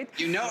 right?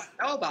 You know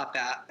I know about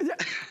that.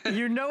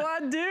 You know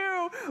I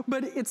do,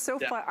 but it's so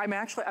fun.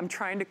 I'm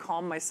trying to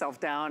calm myself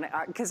down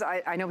because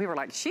I know people are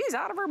like, she's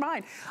out of her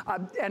mind.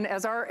 And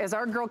as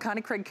our girl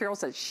Connie Craig Carroll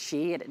says,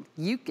 Shannon,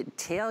 you can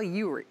tell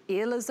you were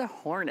ill as a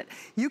hornet.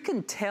 You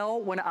can tell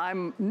when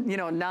I'm,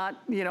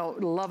 not,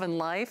 loving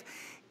life.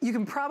 You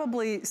can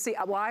probably see,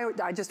 well,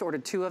 I just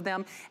ordered 2 of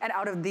them, and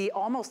out of the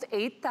almost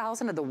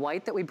 8,000 of the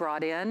white that we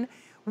brought in,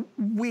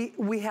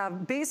 we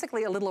have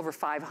basically a little over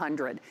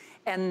 500,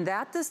 and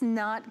that does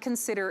not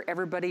consider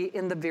everybody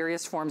in the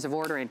various forms of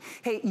ordering.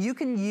 Hey, you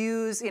can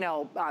use,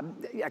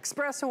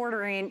 express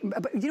ordering,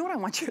 but you know what I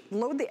want you to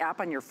load the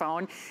app on your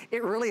phone.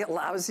 It really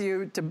allows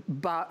you to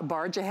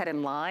barge ahead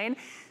in line.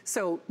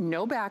 So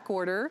no back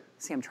order.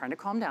 See, I'm trying to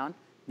calm down.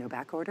 No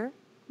back order,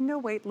 no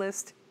wait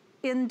list,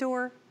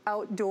 indoor,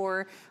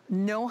 outdoor,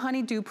 no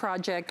honeydew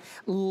project.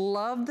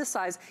 Love the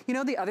size. You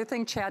know the other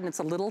thing, Chad, and it's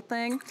a little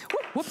thing.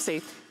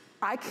 Whoopsie.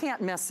 I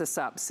can't mess this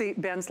up. See,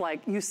 Ben's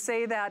like, you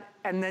say that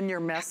and then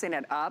you're messing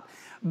it up.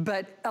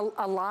 But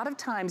a lot of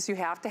times you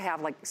have to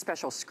have like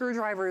special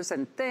screwdrivers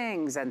and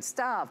things and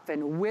stuff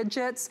and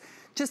widgets.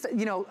 Just,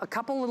 a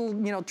couple little,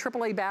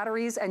 AAA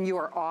batteries and you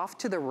are off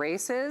to the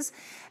races.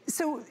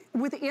 So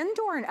with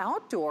indoor and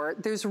outdoor,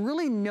 there's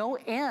really no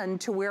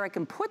end to where I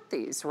can put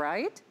these,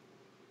 right?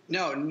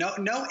 No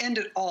end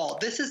at all.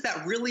 This is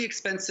that really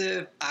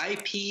expensive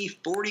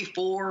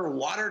IP44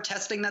 water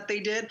testing that they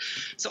did.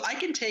 So I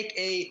can take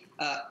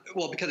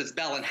because it's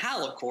Bell and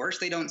Howell, of course.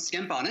 They don't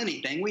skimp on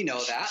anything. We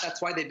know that.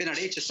 That's why they've been at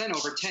HSN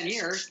over 10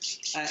 years.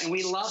 And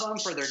we love them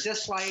for their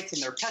disc lights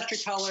and their pestry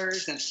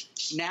colors. And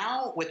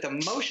now with the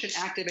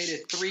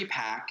motion-activated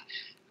 3-pack,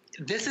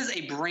 this is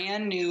a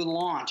brand new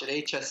launch at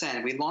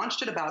HSN. We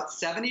launched it about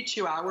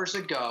 72 hours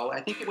ago.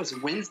 I think it was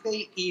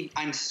Wednesday evening.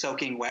 I'm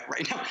soaking wet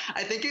right now.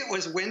 I think it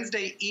was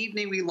Wednesday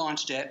evening we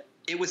launched it.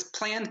 It was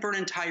planned for an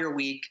entire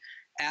week,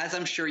 as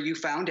I'm sure you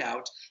found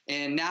out.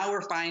 And now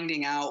we're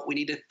finding out we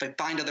need to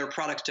find other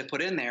products to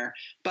put in there.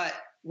 But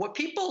what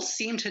people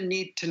seem to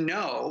need to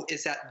know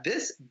is that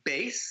this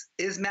base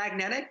is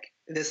magnetic.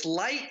 This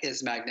light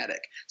is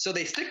magnetic. So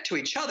they stick to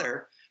each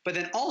other. But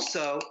then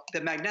also,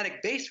 the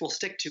magnetic base will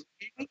stick to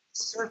any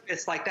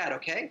surface like that,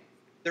 okay?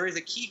 There is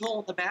a keyhole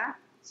in the back,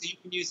 so you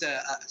can use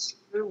a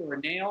screw or a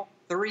nail,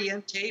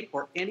 3M tape,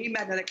 or any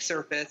magnetic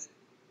surface,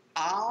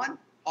 on,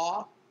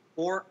 off,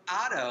 or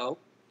auto.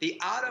 The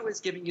auto is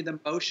giving you the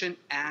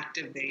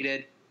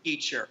motion-activated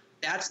feature.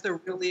 That's the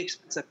really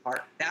expensive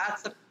part.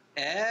 That's the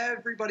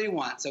everybody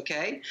wants,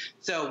 okay?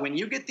 So when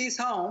you get these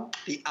home,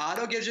 the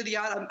auto gives you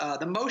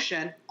the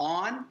motion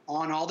on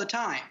all the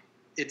time.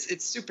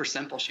 It's super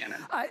simple, Shannon.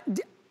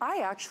 I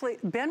actually,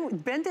 Ben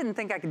didn't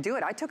think I could do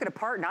it. I took it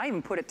apart and I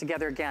even put it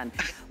together again.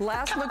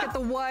 Last look at the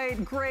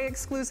white, gray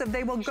exclusive.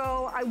 They will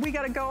go. We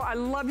gotta go. I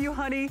love you,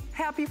 honey.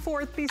 Happy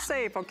 4th. Be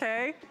safe,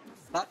 okay?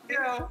 Love you.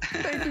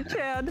 Thank you,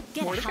 Chad.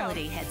 Get a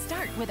holiday head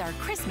start with our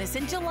Christmas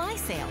in July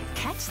sale.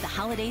 Catch the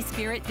holiday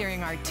spirit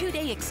during our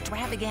 2-day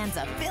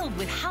extravaganza filled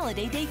with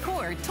holiday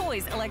decor,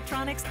 toys,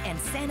 electronics, and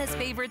Santa's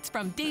favorites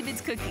from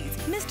David's Cookies,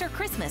 Mr.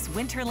 Christmas,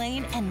 Winter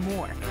Lane, and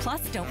more. Plus,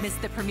 don't miss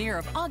the premiere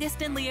of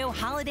August and Leo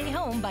Holiday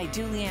Home by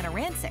Juliana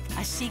Rancic,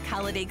 a chic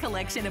holiday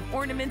collection of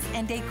ornaments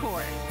and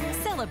decor.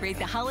 Celebrate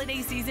the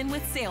holiday season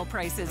with sale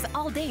prices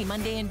all day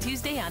Monday and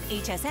Tuesday on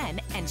HSN,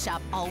 and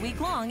shop all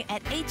week long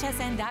at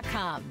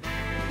hsn.com.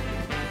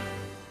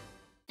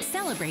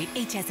 Celebrate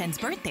HSN's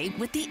birthday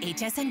with the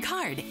HSN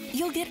card.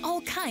 You'll get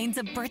all kinds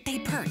of birthday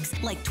perks,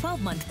 like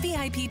 12-month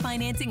VIP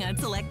financing on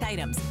select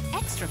items,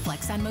 extra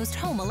flex on most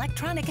home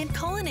electronic and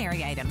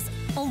culinary items,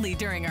 only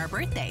during our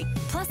birthday,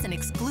 plus an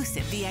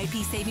exclusive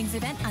VIP savings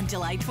event on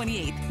July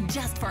 28th,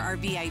 just for our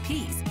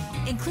VIPs.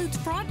 Includes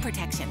fraud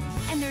protection,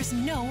 and there's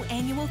no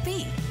annual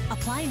fee.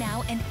 Apply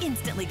now and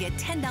instantly get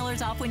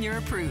 $10 off when you're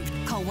approved.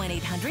 Call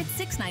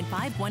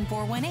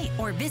 1-800-695-1418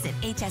 or visit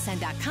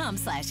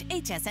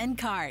hsn.com/HSN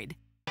card.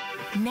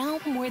 Now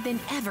more than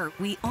ever,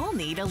 we all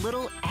need a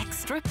little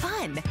extra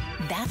fun.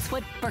 That's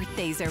what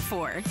birthdays are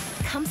for.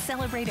 Come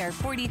celebrate our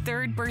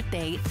 43rd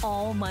birthday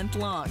all month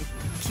long.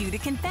 Cue to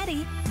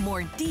confetti,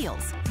 more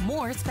deals,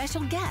 more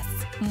special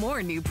guests,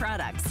 more new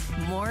products,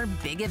 more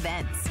big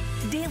events,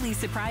 daily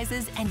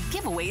surprises, and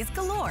giveaways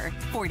galore,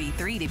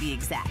 43 to be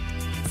exact.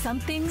 Some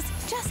things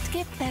just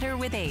get better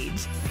with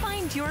age.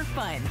 Find your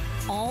fun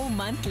all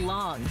month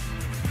long.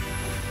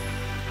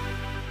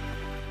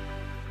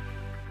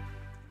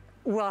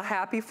 Well,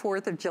 happy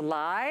 4th of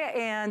July,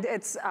 and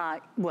it's,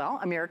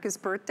 America's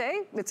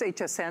birthday. It's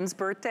HSN's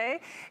birthday,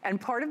 and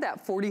part of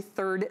that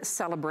 43rd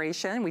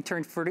celebration, we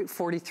turned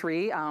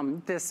 43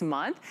 this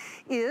month,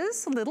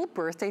 is little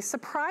birthday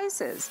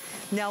surprises.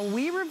 Now,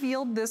 we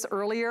revealed this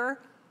earlier.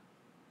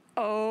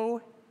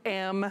 OMG,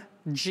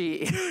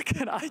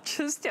 can I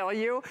just tell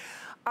you?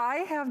 I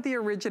have the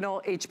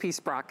original HP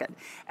Sprocket,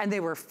 and they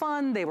were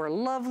fun, they were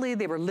lovely,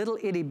 they were little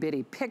itty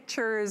bitty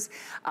pictures,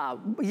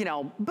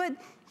 but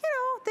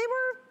they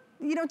were,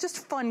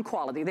 just fun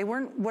quality. They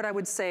weren't what I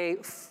would say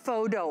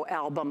photo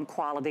album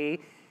quality.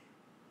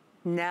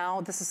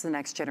 Now this is the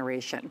next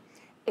generation.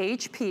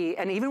 HP,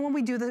 and even when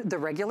we do the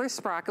regular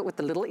Sprocket with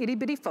the little itty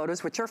bitty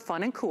photos, which are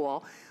fun and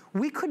cool,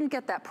 we couldn't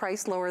get that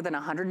price lower than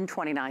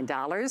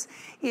 $129.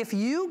 If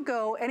you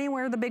go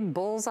anywhere, the big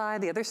Bullseye,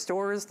 the other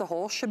stores, the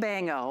whole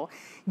shebango,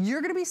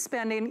 you're gonna be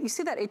spending, you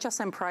see that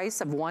HSN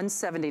price of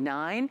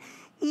 $179?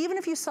 Even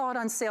if you saw it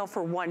on sale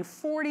for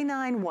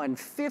 $149,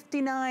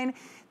 $159,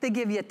 they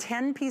give you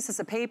 10 pieces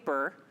of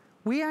paper.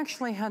 We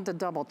actually had to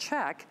double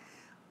check.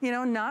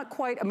 Not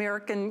quite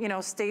American,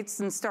 states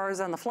and stars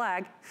on the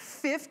flag,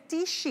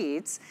 50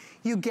 sheets.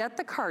 You get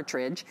the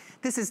cartridge.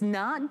 This is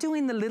not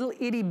doing the little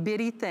itty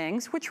bitty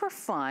things, which were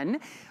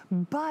fun,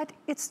 but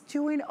it's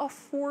doing a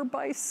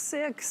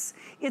 4x6.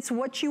 It's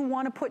what you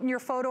want to put in your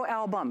photo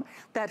album.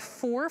 That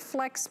 4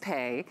 flex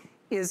pay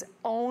is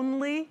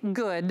only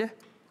good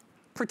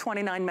for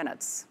 29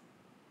 minutes.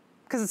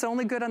 Because it's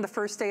only good on the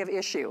first day of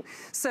issue.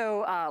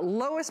 So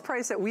lowest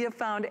price that we have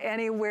found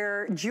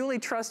anywhere. Julie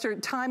Truster,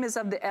 time is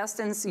of the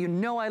essence. You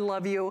know I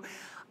love you.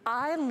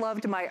 I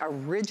loved my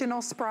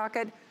original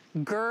Sprocket.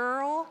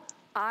 Girl,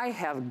 I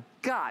have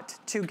got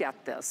to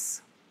get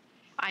this.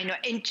 I know,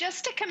 and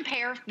just to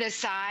compare the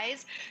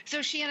size,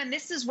 so Shannon,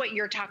 this is what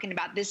you're talking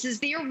about. This is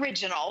the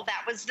original.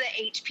 That was the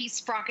HP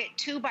Sprocket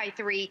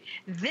 2x3.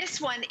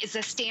 This one is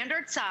a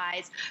standard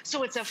size,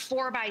 so it's a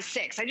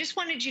 4x6. I just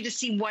wanted you to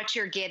see what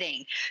you're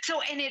getting.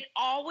 So, and it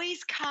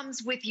always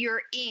comes with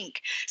your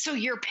ink. So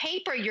your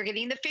paper, you're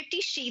getting the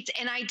 50 sheets,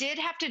 and I did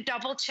have to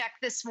double check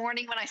this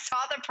morning when I saw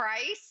the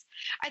price.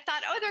 I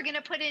thought, oh, they're going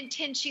to put in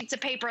 10 sheets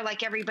of paper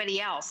like everybody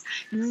else.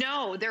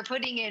 No, they're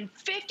putting in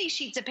 50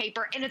 sheets of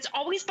paper, and it's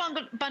always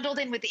bundled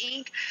in with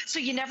ink, so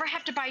you never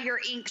have to buy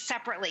your ink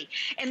separately.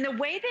 And the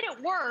way that it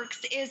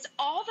works is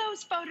all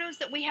those photos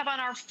that we have on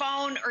our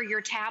phone or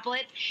your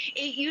tablet,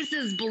 it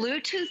uses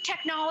Bluetooth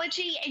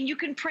technology, and you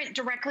can print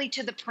directly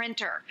to the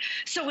printer.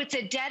 So it's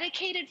a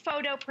dedicated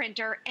photo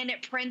printer, and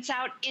it prints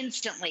out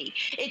instantly.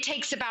 It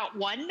takes about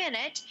 1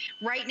 minute.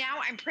 Right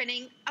now, I'm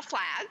printing a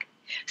flag.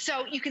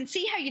 So you can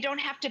see how you don't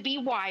have to be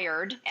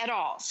wired at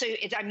all. So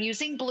I'm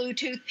using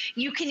Bluetooth.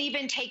 You can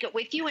even take it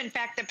with you. In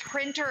fact, the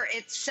printer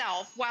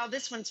itself, while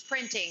this one's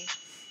printing,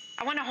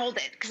 I want to hold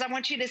it because I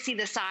want you to see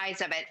the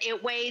size of it.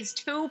 It weighs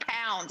 2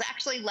 pounds,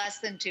 actually less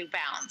than 2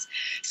 pounds.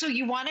 So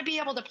you want to be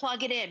able to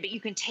plug it in, but you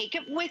can take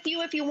it with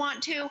you if you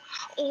want to,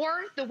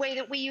 or the way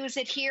that we use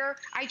it here,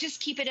 I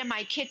just keep it in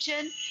my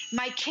kitchen.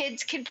 My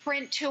kids can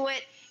print to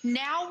it.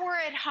 Now we're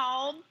at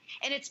home,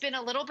 and it's been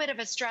a little bit of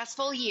a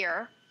stressful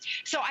year.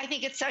 So I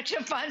think it's such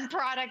a fun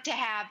product to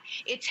have.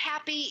 It's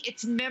happy,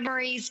 it's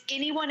memories.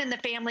 Anyone in the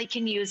family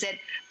can use it.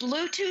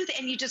 Bluetooth,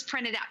 and you just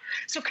print it out.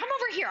 So come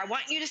over here. I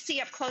want you to see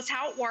up close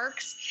how it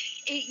works.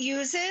 It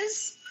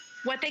uses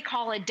what they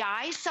call a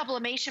dye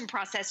sublimation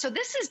process. So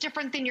this is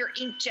different than your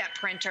inkjet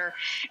printer.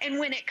 And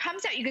when it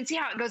comes out, you can see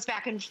how it goes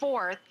back and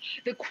forth.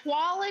 The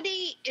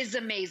quality is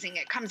amazing.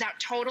 It comes out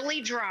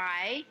totally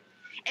dry.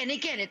 And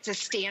again, it's a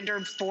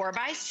standard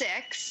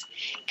 4x6.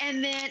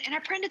 And I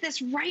printed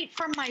this right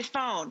from my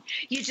phone.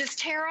 You just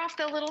tear off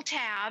the little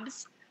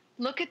tabs.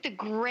 Look at the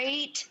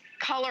great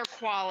color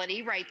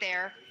quality right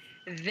there.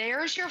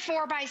 There's your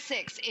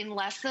 4x6 in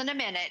less than a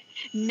minute.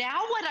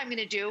 Now what I'm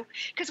gonna do,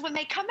 because when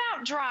they come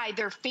out dry,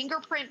 they're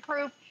fingerprint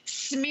proof,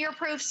 smear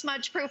proof,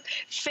 smudge proof,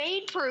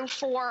 fade proof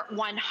for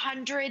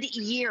 100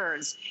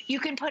 years. You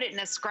can put it in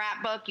a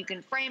scrapbook, you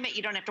can frame it,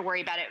 you don't have to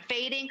worry about it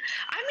fading.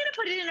 I'm gonna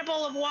put it in a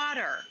bowl of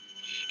water.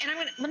 And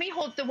let me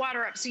hold the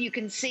water up so you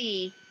can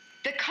see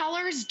the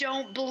colors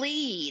don't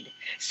bleed.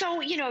 So,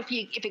 you know, if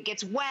it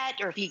gets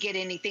wet or if you get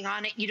anything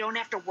on it, you don't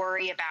have to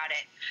worry about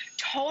it.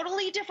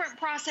 Totally different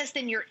process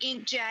than your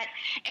inkjet.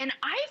 And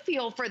I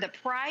feel for the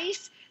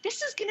price,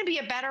 this is gonna be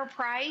a better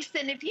price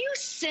than if you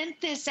sent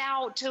this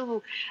out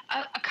to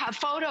a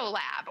photo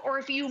lab or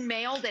if you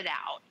mailed it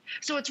out.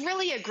 So it's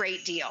really a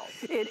great deal.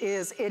 It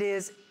is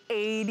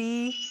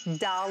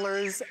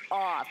 $80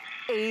 off.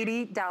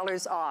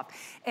 $80 off.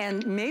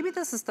 And maybe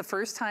this is the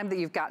first time that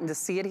you've gotten to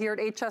see it here at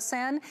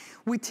HSN.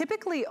 We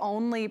typically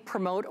only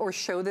promote or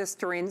show this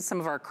during some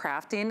of our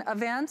crafting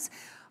events.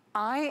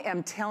 I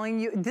am telling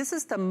you, this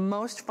is the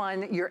most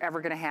fun you're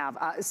ever gonna have.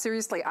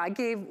 Seriously, I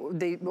gave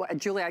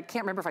Julie, I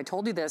can't remember if I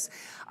told you this,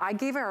 I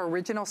gave our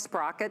original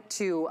sprocket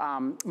to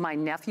my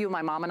nephew,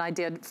 my mom and I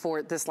did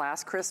for this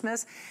last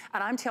Christmas.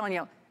 And I'm telling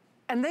you,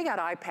 and they got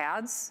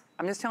iPads.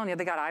 I'm just telling you,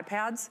 they got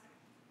iPads.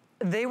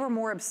 They were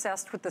more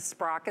obsessed with the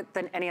sprocket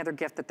than any other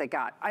gift that they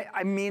got.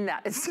 I mean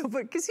that. It's so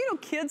funny, because you know,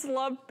 kids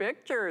love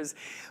pictures.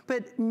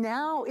 But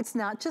now it's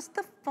not just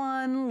the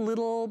fun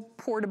little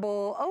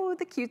portable, oh,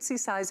 the cutesy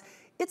size.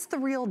 It's the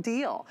real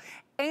deal.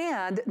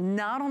 And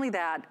not only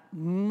that,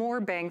 more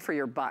bang for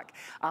your buck.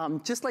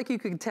 Just like you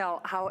could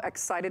tell how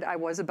excited I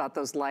was about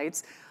those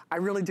lights, I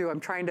really do.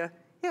 I'm trying to,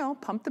 you know,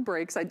 pump the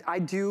brakes. I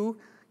do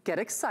get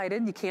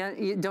excited.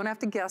 You don't have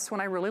to guess when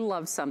I really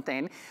love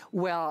something.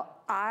 Well,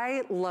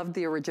 I love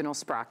the original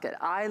sprocket.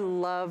 I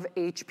love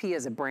HP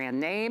as a brand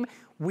name.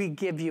 We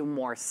give you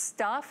more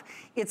stuff.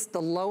 It's the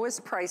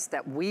lowest price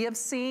that we have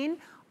seen.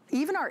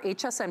 Even our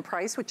HSN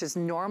price, which is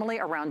normally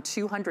around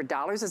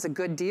 $200, is a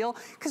good deal.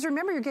 Because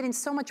remember, you're getting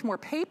so much more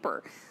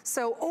paper.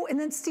 So, oh, and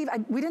then Steve,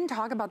 we didn't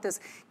talk about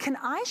this. Can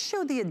I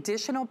show the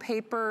additional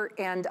paper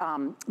and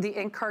the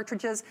ink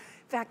cartridges?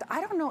 In fact,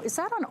 I don't know, is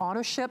that on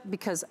auto ship?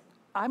 Because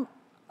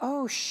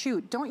oh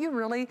shoot, don't you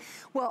really?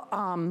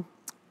 Well,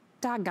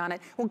 doggone it.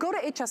 Well, go to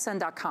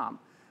hsn.com.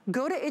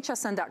 Go to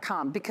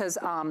hsn.com because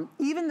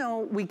even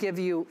though we give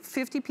you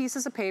 50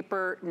 pieces of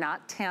paper,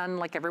 not 10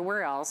 like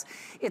everywhere else,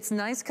 it's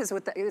nice because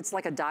it's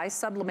like a dye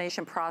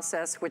sublimation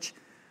process, which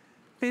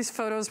these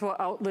photos will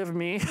outlive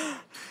me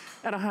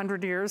at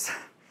 100 years.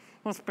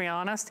 Let's be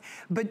honest.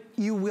 But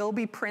you will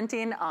be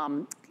printing.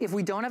 If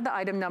we don't have the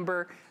item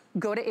number,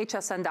 go to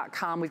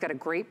hsn.com. We've got a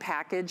great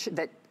package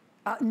that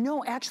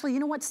no, actually, you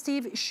know what,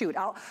 Steve? Shoot,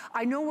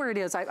 I know where it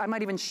is. I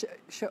might even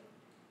show.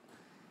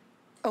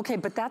 Okay,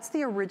 but that's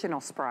the original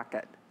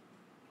sprocket.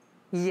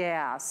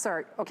 Yeah,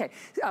 sorry. Okay,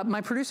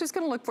 my producer's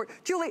gonna look for it.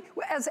 Julie,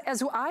 as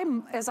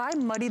I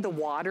muddy the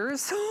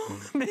waters,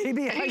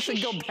 maybe I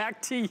should go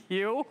back to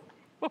you.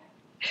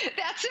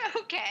 That's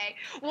okay.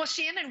 Well,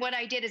 Shannon, what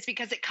I did is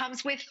because it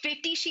comes with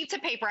 50 sheets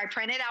of paper, I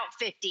printed out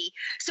 50.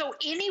 So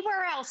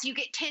anywhere else you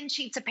get 10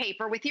 sheets of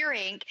paper with your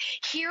ink,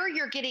 here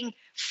you're getting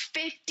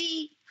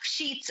 50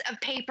 sheets of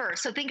paper.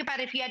 So think about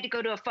if you had to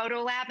go to a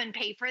photo lab and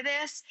pay for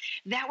this,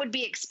 that would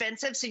be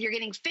expensive. So you're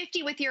getting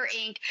 50 with your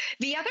ink.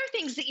 The other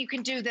things that you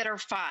can do that are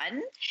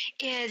fun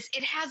is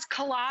it has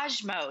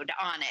collage mode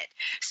on it.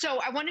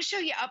 So I want to show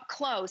you up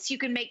close. You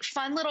can make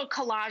fun little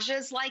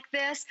collages like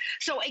this.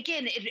 So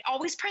again, it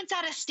always prints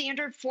out a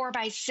standard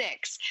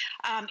 4x6.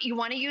 You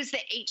want to use the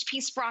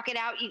HP Sprocket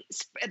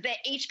the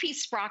HP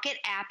Sprocket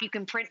app. You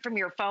can print from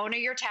your phone or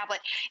your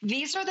tablet.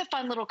 These are the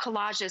fun little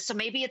collages. So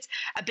maybe it's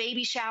a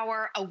baby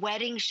shower, a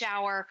wedding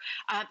shower,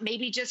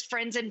 maybe just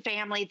friends and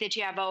family that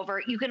you have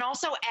over. You can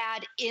also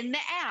add in the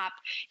app,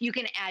 you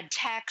can add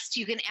text,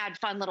 you can add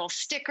fun little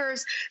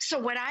stickers. So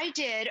what I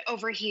did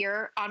over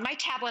here on my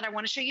tablet, I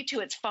want to show you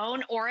too, it's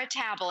phone or a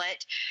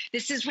tablet.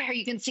 This is where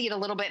you can see it a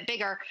little bit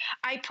bigger.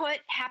 I put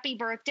happy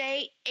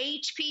birthday.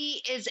 HP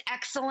is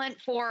excellent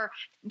for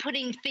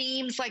putting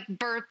themes like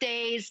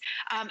birthdays,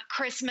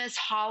 Christmas,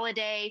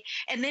 holiday.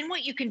 And then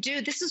what you can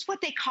do, this is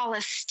what they call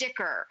a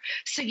sticker.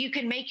 So you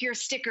can make your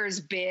stickers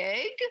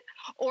big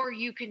or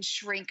you can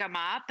shrink them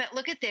up. But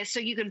look at this. So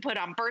you can put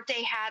on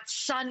birthday hats,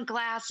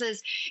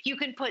 sunglasses. You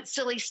can put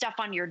silly stuff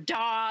on your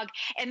dog.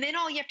 And then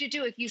all you have to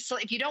do, if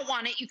you don't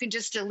want it, you can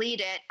just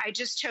delete it. I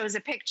just chose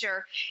a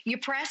picture. You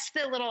press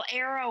the little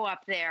arrow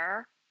up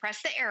there,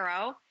 press the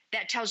arrow.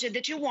 That tells you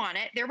that you want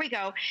it. There we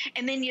go.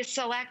 And then you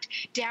select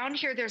down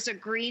here, there's a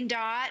green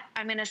dot.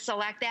 I'm going to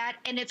select that,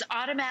 and it's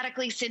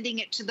automatically sending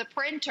it to the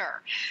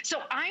printer.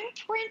 So I'm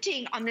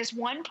printing on this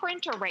one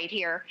printer right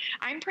here.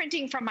 I'm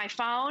printing from my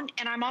phone,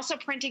 and I'm also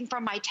printing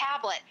from my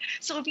tablet.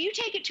 So if you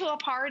take it to a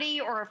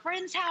party or a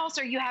friend's house,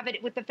 or you have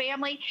it with the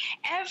family,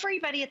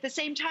 everybody at the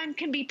same time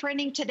can be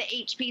printing to the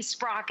HP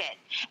Sprocket.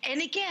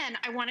 And again,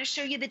 I want to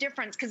show you the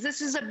difference because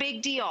this is a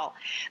big deal.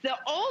 The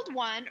old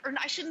one, or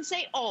I shouldn't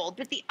say old,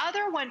 but the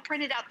other one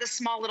printed out the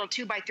small little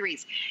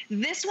 2x3s.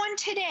 This one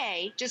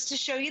today, just to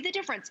show you the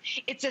difference,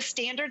 it's a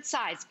standard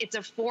size. It's a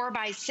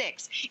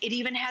 4x6. It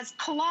even has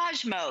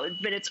collage mode,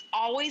 but it's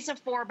always a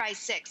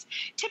 4x6.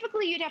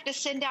 Typically, you'd have to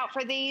send out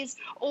for these,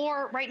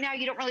 or right now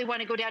you don't really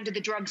want to go down to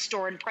the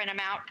drugstore and print them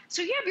out.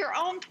 So you have your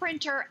own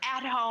printer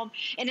at home,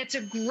 and it's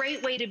a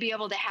great way to be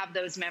able to have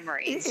those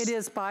memories. It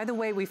is. By the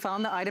way, we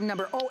found the item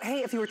number. Oh, hey,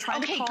 if you were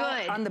trying to call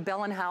on the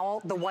Bell &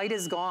 Howell, the white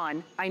is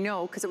gone. I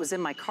know, because it was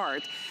in my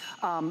cart.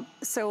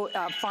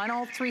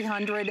 Final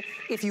 300.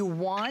 If you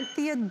want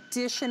the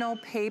additional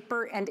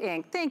paper and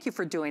ink, thank you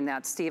for doing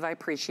that, Steve. I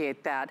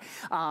appreciate that.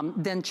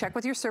 Then check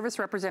with your service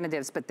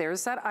representatives. But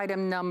there's that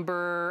item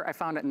number. I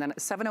found it, and then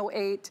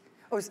 708.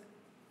 Oh,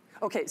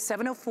 okay,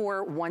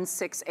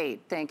 704-168.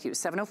 Thank you,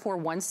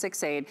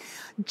 704-168.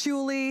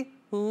 Julie,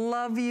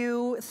 love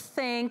you,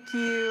 thank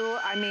you.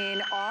 I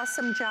mean,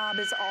 awesome job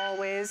as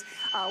always.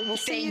 We'll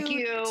see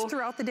you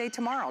throughout the day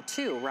tomorrow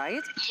too,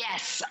 right?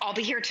 Yes, I'll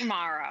be here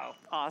tomorrow.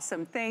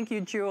 Awesome, thank you,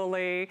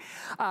 Julie.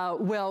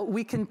 Well,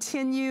 we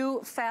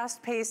continue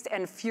fast-paced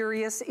and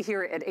furious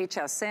here at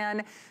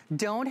HSN.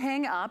 Don't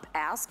hang up,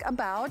 ask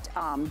about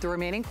the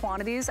remaining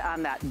quantities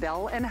on that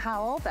Bell &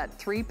 Howell, that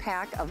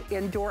 3-pack of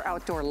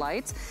indoor-outdoor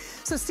lights.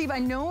 So Steve, I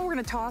know we're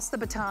gonna toss the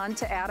baton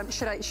to Adam.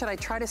 Should I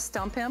try to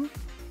stump him?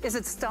 Is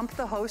it stump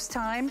the host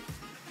time?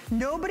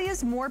 Nobody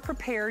is more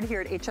prepared here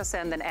at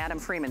HSN than Adam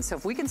Freeman. So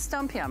if we can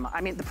stump him,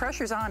 I mean, the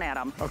pressure's on,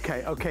 Adam.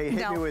 Okay,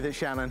 hit me with it,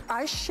 Shannon.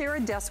 I share a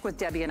desk with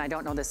Debbie and I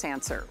don't know this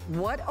answer.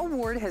 What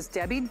award has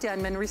Debbie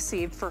Denman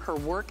received for her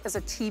work as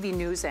a TV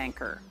news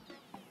anchor?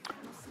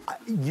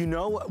 You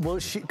know, well,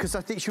 because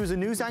I think she was a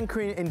news anchor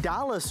in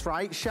Dallas,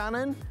 right,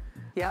 Shannon?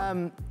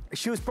 Yeah.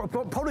 She was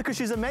probably because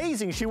she's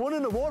amazing. She won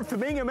an award for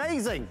being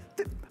amazing.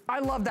 I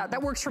love that. That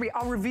works for me.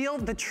 I'll reveal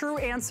the true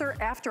answer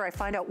after I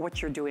find out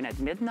what you're doing at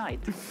midnight.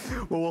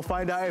 Well, we'll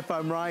find out if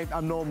I'm right.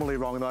 I'm normally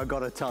wrong, though, I've got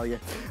to tell you.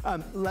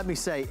 Let me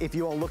say, if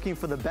you are looking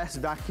for the best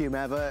vacuum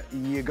ever,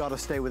 you got to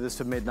stay with us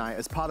for midnight.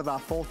 As part of our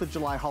 4th of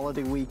July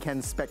holiday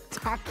weekend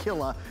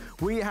spectacular,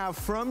 we have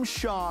from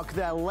Shark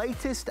their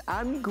latest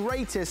and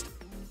greatest.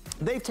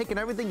 They've taken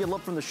everything you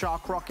love from the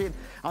Shark Rocket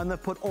and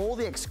they've put all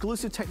the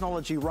exclusive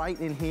technology right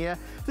in here.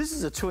 This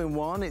is a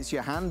 2-in-1. It's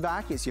your hand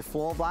vac, it's your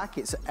floor vac,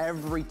 it's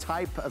every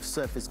type of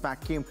surface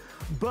vacuum.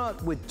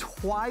 But with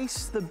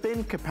twice the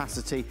bin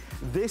capacity,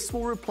 this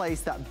will replace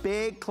that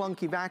big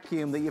clunky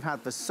vacuum that you've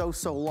had for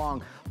so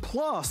long.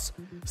 Plus,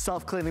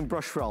 self-cleaning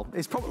brush roll.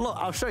 It's probably, look,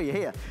 I'll show you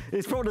here.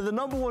 It's probably the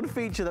 #1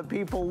 feature that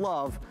people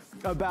love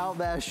about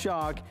their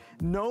Shark.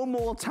 No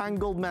more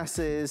tangled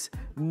messes,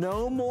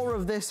 no more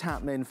of this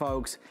happening,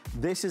 folks.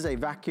 This is a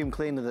vacuum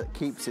cleaner that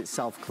keeps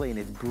itself clean.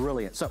 It's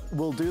brilliant. So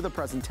we'll do the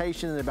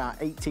presentation in about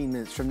 18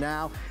 minutes from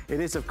now. It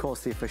is, of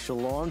course, the official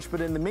launch, but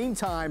in the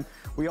meantime,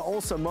 we are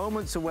also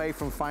moments away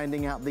from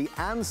finding out the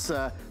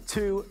answer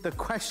to the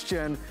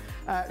question.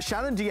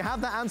 Shannon, do you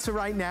have that answer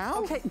right now?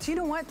 Okay, do you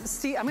know what,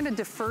 Steve? I'm gonna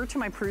defer to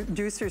my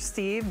producer,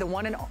 Steve, the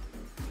one and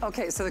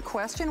okay, so the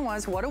question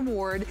was, what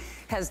award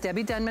has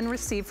Debbie Denman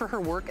received for her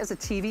work as a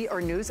TV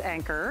or news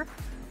anchor?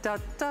 Da,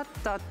 da,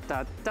 da,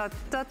 da, da,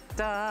 da,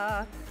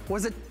 da.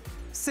 Was it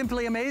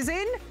Simply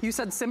Amazing? You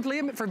said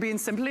for being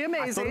simply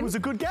amazing. I thought it was a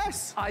good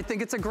guess. I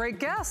think it's a great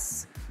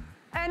guess.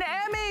 An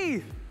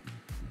Emmy!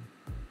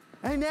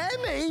 An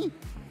Emmy?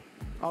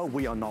 Oh,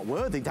 we are not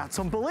worthy. That's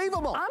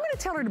unbelievable. I'm gonna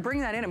tell her to bring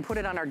that in and put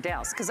it on our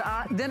desk, because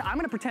then I'm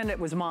gonna pretend it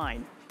was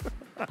mine.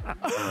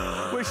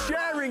 We're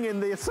sharing in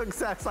the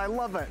success. I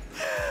love it.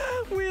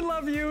 We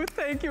love you.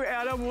 Thank you,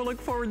 Adam. We'll look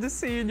forward to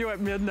seeing you at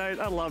midnight.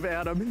 I love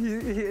Adam.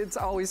 It's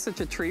always such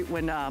a treat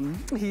when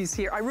he's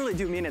here. I really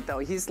do mean it, though.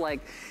 He's the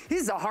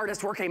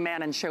hardest working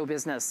man in show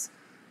business.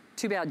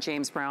 Too bad,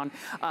 James Brown.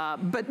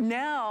 But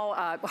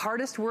now,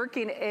 hardest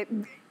working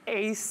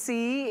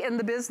AC in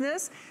the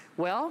business,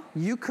 well,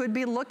 you could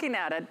be looking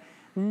at it.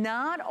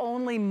 Not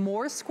only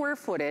more square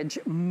footage,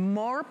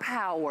 more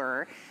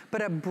power,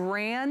 but a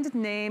brand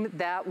name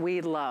that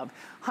we love.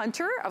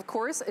 Hunter, of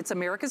course, it's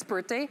America's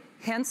birthday,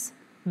 hence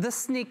the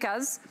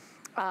sneakers.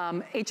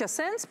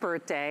 HSN's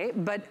birthday,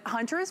 but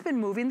Hunter has been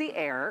moving the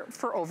air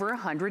for over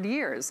 100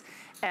 years.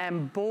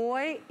 And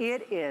boy,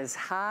 it is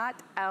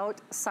hot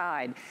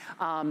outside.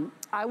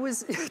 I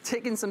was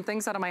taking some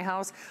things out of my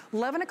house,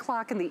 11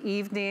 o'clock in the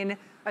evening,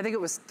 I think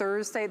it was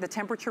Thursday, the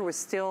temperature was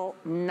still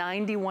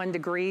 91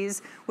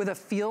 degrees with a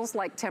feels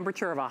like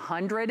temperature of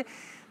 100.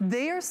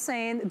 They are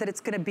saying that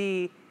it's gonna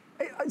be,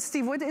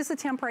 Steve, what is the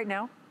temp right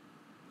now?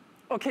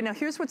 Okay, now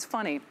here's what's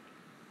funny.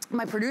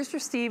 My producer,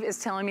 Steve, is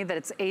telling me that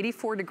it's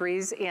 84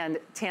 degrees in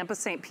Tampa,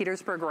 St.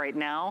 Petersburg right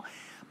now.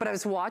 but I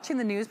was watching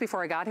the news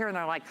before I got here and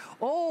they're like,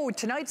 oh,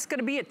 tonight's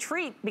gonna be a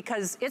treat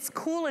because it's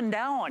cooling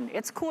down.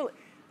 It's cool.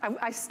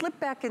 I slipped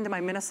back into my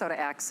Minnesota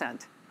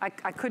accent. I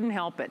couldn't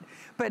help it,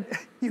 but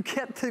you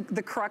get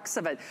the crux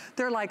of it.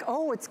 They're like,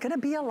 oh, it's gonna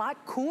be a lot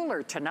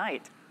cooler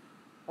tonight.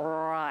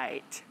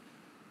 Right.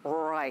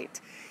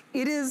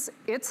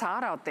 It's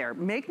hot out there.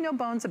 Make no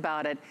bones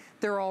about it.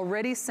 They're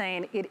already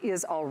saying it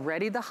is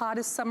already the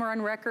hottest summer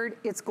on record.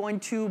 It's going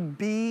to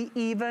be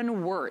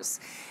even worse.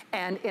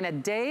 And in a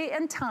day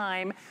and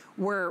time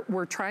where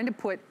we're trying to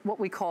put what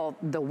we call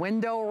the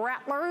window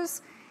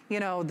rattlers, you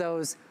know,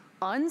 those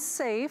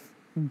unsafe,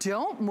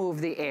 don't move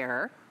the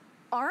air,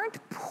 aren't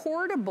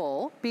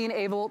portable, being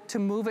able to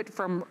move it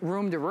from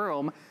room to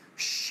room,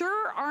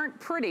 sure aren't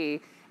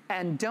pretty,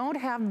 and don't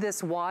have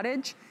this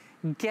wattage,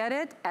 get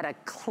it at a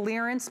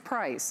clearance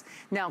price.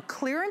 Now,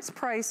 clearance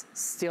price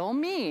still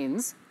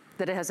means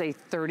that it has a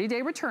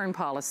 30-day return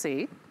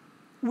policy.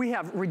 We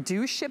have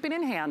reduced shipping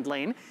and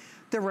handling.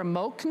 The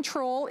remote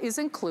control is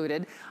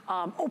included.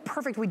 Oh,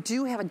 perfect, we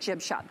do have a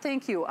jib shot.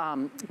 Thank you,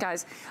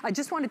 guys. I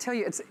just want to tell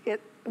you,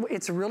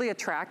 it's really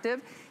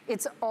attractive.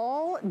 It's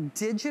all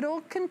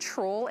digital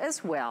control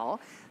as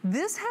well.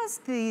 This has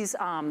these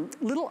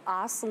little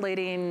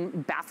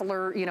oscillating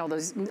baffler, you know,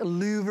 those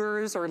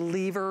louvers or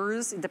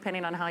levers,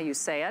 depending on how you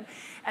say it.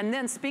 And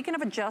then speaking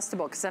of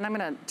adjustable, because then I'm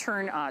gonna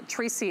turn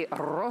Tracy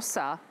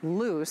Rosa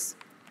loose,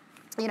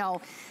 you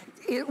know,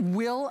 it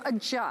will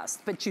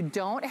adjust, but you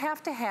don't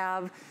have to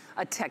have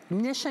a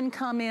technician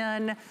come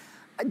in.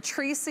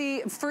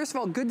 Tracy, first of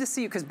all, good to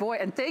see you, because boy,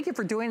 and thank you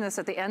for doing this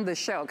at the end of the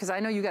show, because I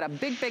know you got a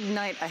big, big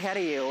night ahead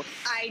of you.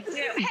 I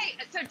do. Hey,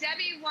 so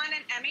Debbie won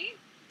an Emmy?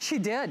 She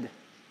did.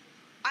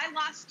 I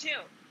lost 2.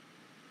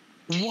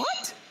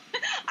 What?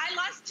 I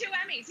lost 2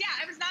 Emmys. Yeah,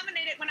 I was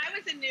nominated when I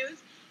was in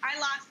news. I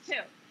lost 2.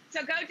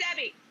 So go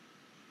Debbie.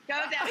 Go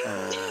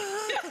Debbie.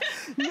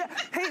 Yeah.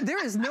 Hey,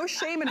 there is no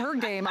shame in her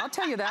game. I'll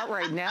tell you that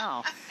right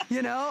now.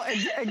 You know,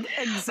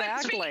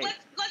 exactly.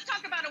 Let's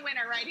talk about a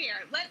winner right here.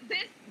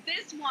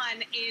 This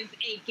one is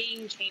a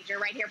game changer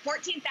right here.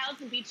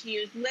 14,000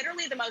 BTUs,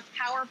 literally the most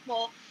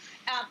powerful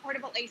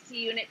portable AC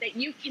unit that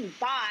you can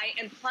buy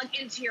and plug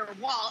into your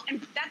wall,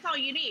 and that's all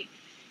you need.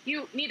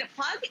 You need a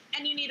plug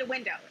and you need a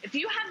window. If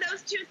you have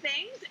those 2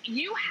 things,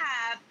 you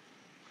have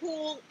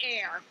cool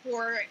air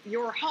for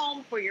your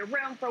home, for your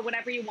room, for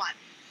whatever you want.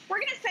 We're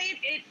gonna say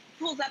it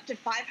cools up to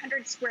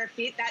 500 square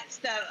feet. That's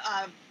the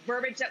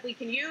verbiage that we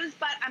can use,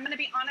 but I'm gonna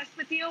be honest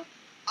with you.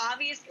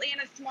 Obviously, in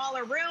a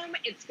smaller room,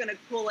 it's going to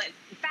cool it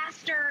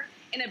faster.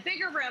 In a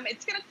bigger room,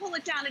 it's going to cool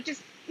it down. It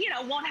just, you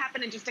know, won't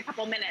happen in just a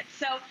couple minutes.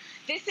 So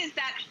this is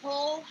that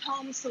whole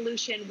home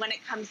solution when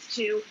it comes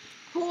to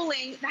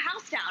cooling the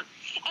house down.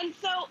 And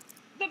so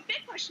the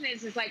big question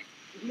is like,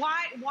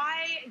 why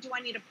do I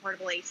need a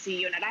portable AC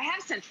unit? I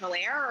have central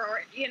air,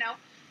 or, you know,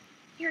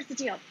 here's the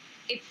deal.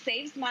 It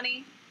saves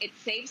money. It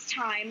saves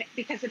time,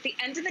 because at the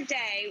end of the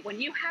day, when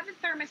you have a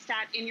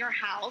thermostat in your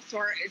house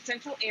or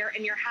central air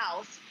in your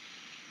house,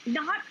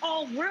 not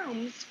all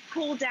rooms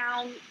cool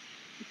down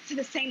to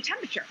the same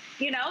temperature,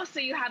 you know?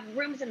 So you have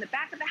rooms in the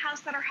back of the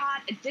house that are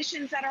hot,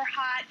 additions that are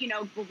hot, you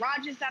know,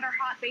 garages that are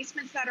hot,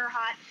 basements that are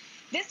hot.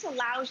 This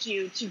allows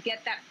you to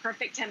get that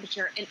perfect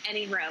temperature in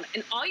any room.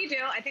 And all you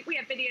do, I think we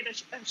have video to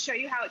show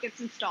you how it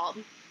gets installed.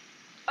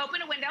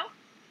 Open a window,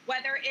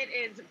 whether it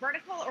is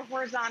vertical or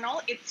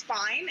horizontal, it's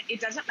fine. It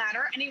doesn't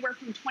matter. Anywhere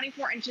from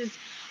 24 inches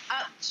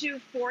up to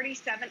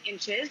 47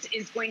 inches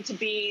is going to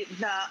be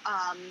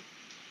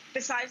the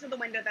size of the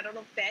window that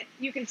it'll fit.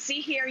 You can see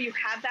here, you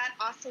have that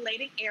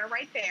oscillating air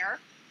right there.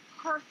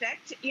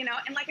 Perfect, you know,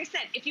 and like I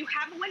said, if you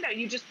have a window,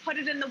 you just put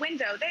it in the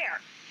window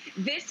there.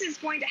 This is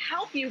going to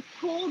help you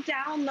cool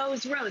down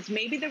those rooms.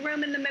 Maybe the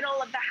room in the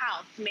middle of the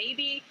house,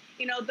 maybe,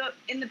 you know,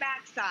 in the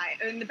back side,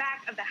 or in the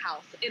back of the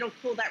house, it'll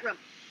cool that room.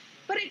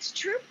 But it's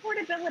true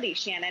portability,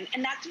 Shannon,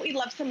 and that's what we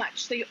love so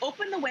much. So you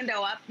open the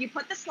window up, you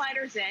put the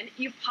sliders in,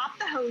 you pop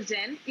the hose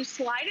in, you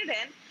slide it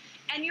in,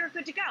 and you're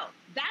good to go.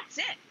 That's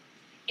it.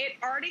 It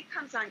already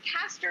comes on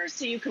casters,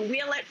 so you can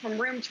wheel it from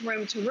room to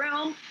room to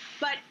room.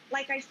 But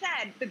like I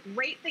said, the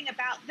great thing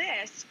about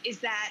this is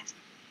that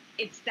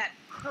it's that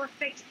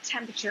perfect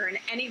temperature in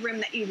any room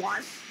that you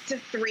want. It's a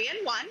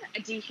 3-in-1, a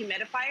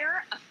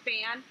dehumidifier, a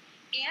fan,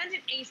 and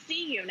an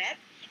AC unit.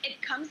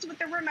 It comes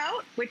with a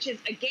remote, which is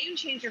a game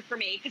changer for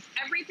me, because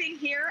everything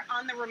here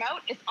on the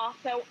remote is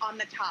also on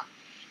the top.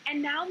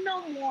 And now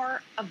no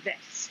more of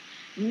this.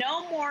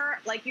 No more,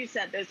 like you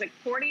said, those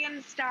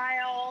accordion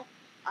style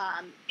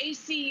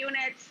AC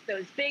units,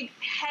 those big,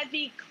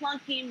 heavy,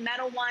 clunky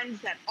metal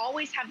ones that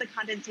always have the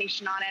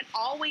condensation on it,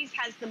 always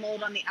has the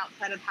mold on the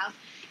outside of the house.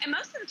 And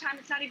most of the time,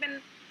 it's not even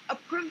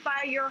approved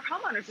by your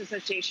homeowners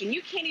association.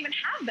 You can't even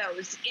have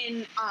those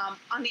in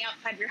on the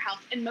outside of your house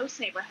in most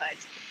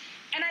neighborhoods.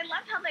 And I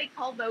love how they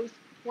call those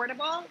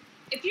portable.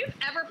 If you've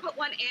ever put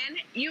one in,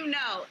 you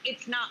know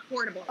it's not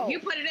portable. Oh. You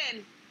put it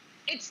in,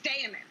 it's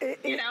staying there,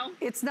 you know?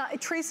 It's not,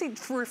 Tracy,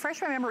 to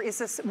refresh my memory, is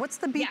this, what's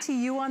the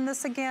BTU on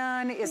this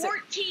again? Is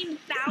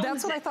 14,000.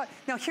 That's what I thought.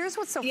 Now, here's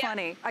what's so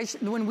funny.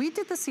 When we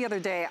did this the other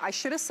day, I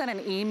should have sent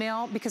an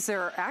email because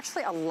there are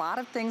actually a lot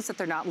of things that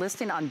they're not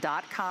listing on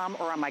 .com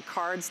or on my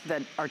cards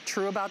that are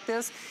true about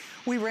this.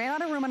 We ran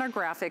out of room in our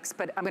graphics,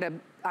 but I'm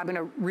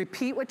gonna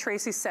repeat what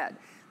Tracy said.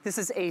 This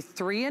is a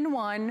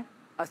 3-in-1,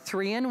 a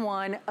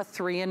 3-in-1, a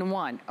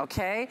 3-in-1,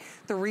 okay?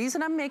 The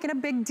reason I'm making a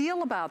big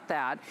deal about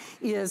that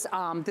is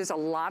there's a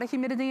lot of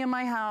humidity in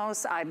my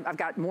house. I've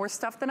got more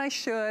stuff than I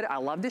should. I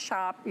love to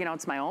shop, you know,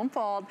 it's my own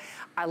fault.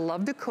 I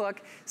love to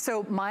cook,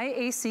 so my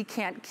AC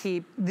can't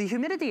keep the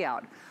humidity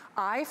out.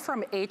 I,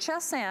 from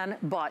HSN,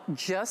 bought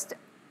just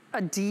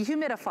a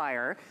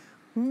dehumidifier,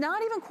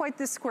 not even quite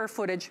this square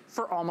footage,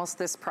 for almost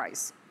this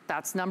price.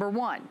 That's number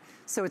one.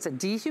 So it's a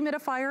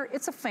dehumidifier,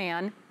 it's a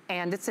fan,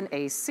 and it's an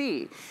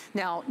AC.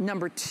 Now,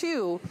 number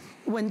two,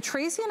 when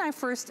Tracy and I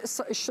first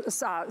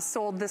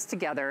sold this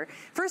together,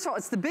 first of all,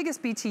 it's the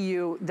biggest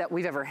BTU that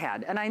we've ever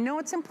had. And I know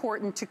it's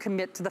important to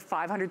commit to the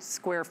 500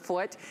 square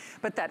foot,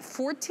 but that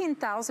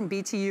 14,000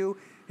 BTU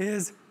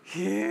is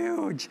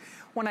huge.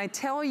 When I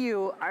tell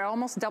you, I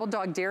almost double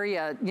dog dare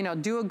you, you know,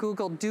 do a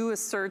Google, do a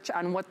search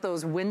on what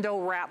those window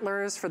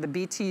rattlers for the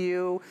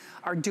BTU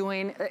are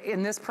doing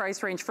in this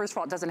price range. First of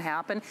all, it doesn't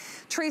happen.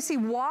 Tracy,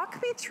 walk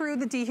me through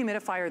the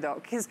dehumidifier though,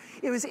 because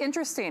it was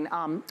interesting.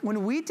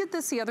 When we did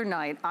this the other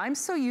night, I'm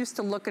so used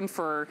to looking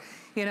for,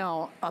 you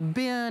know, a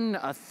bin,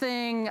 a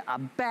thing, a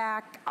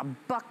back, a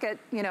bucket,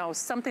 you know,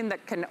 something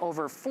that can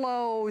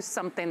overflow,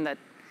 something that,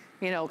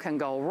 you know, can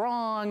go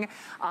wrong.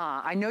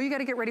 I know you got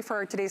to get ready for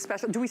our today's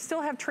special. Do we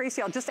still have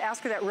Tracy? I'll just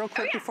ask her that real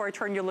quick before I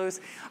turn you loose.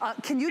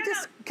 Can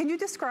you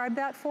describe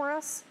that for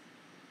us?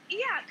 Yeah,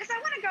 because I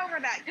want to go over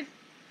that. Because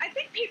I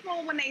think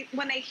people, when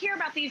they hear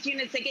about these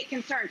units, they get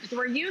concerned because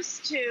we're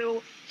used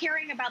to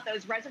hearing about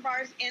those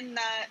reservoirs in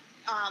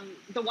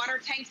the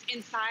water tanks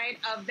inside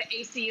of the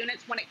AC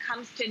units when it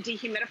comes to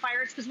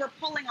dehumidifiers, because we're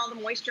pulling all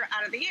the moisture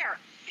out of the air.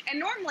 And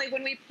normally,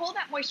 when we pull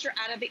that moisture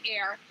out of the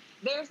air,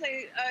 there's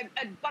a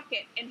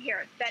bucket in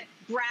here that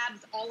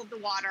grabs all of the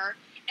water.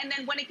 And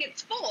then when it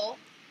gets full,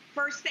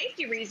 for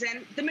safety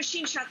reason, the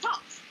machine shuts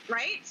off,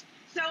 right?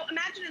 So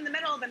imagine in the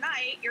middle of the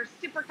night, you're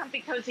super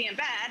comfy, cozy in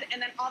bed,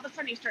 and then all of a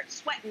sudden you start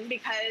sweating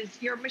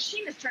because your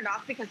machine is turned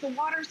off because the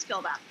water's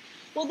filled up.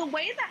 Well, the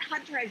way that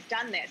Hunter has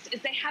done this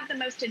is they have the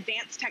most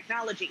advanced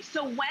technology.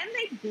 So when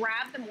they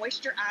grab the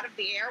moisture out of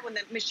the air, when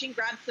the machine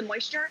grabs the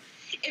moisture,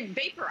 it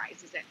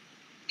vaporizes it.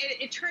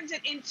 It turns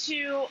it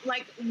into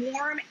like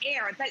warm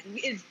air that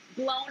is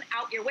blown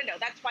out your window.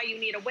 That's why you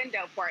need a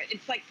window for it.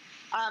 It's like,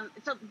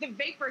 so the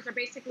vapors are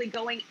basically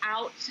going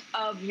out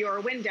of your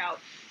window.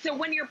 So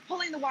when you're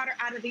pulling the water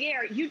out of the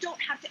air, you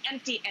don't have to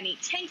empty any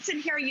tanks in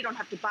here. You don't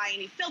have to buy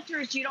any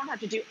filters. You don't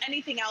have to do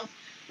anything else.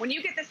 When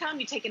you get this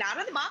home, you take it out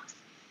of the box.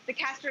 The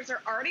casters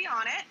are already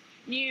on it.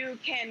 You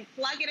can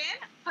plug it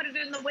in, put it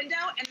in the window,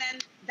 and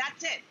then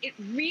that's it. It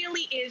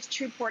really is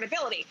true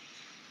portability.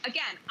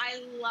 Again,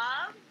 I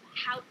love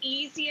how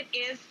easy it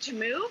is to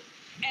move.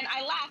 And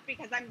I laugh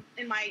because I'm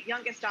in my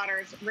youngest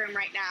daughter's room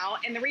right now.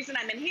 And the reason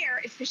I'm in here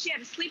is because she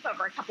had a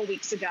sleepover a couple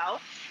weeks ago.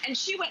 And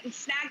she went and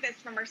snagged this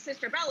from her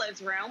sister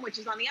Bella's room, which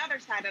is on the other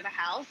side of the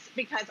house,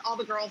 because all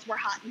the girls were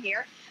hot in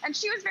here. And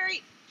she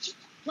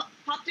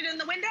popped it in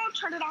the window,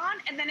 turned it on,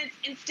 and then it's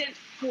instant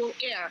cool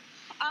air.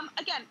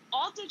 Again,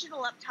 all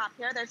digital up top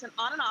here. There's an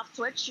on and off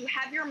switch. You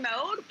have your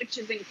mode, which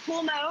is in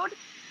cool mode,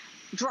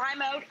 dry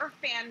mode, or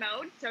fan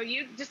mode. So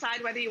you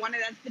decide whether you want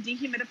it as the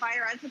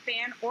dehumidifier, as the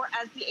fan, or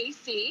as the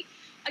AC.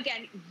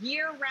 Again,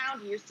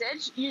 year-round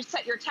usage. You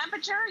set your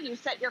temperature, you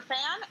set your fan,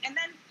 and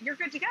then you're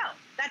good to go.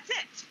 That's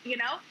it, you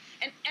know?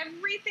 And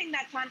everything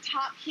that's on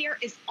top here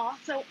is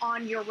also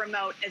on your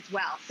remote as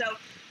well. So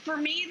for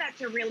me,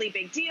 that's a really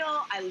big deal.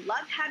 I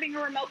love having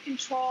a remote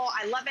control.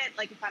 I love it,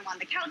 like if I'm on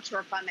the couch or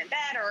if I'm in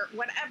bed or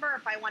whatever.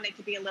 If I want it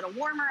to be a little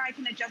warmer, I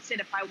can adjust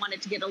it. If I want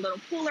it to get a little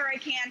cooler, I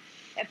can.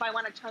 If I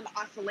want to turn the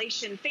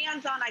oscillation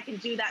fans on, I can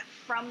do that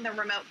from the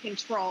remote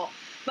control.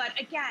 But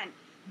again,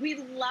 we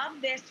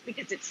love this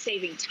because it's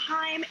saving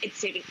time, it's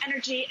saving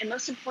energy, and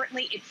most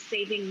importantly, it's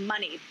saving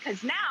money.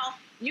 Because now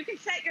you can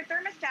set your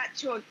thermostat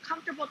to a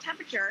comfortable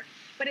temperature,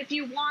 but if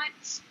you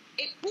want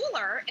it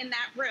cooler in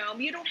that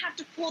room, you don't have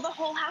to cool the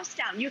whole house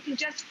down. You can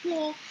just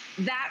cool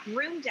that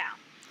room down.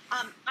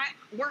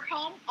 We're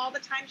home all the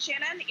time,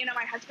 Shannon. You know,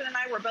 my husband and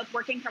I, we're both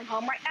working from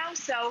home right now,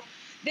 so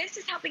this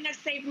is helping us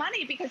save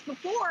money because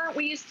before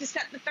we used to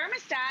set the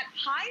thermostat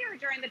higher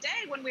during the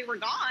day when we were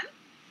gone.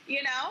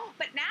 You know,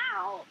 but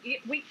now you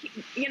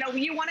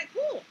want it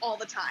cool all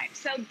the time.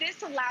 So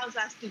this allows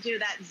us to do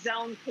that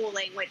zone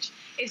cooling, which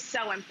is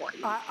so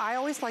important. I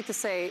always like to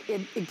say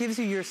it gives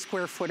you your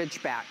square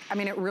footage back. I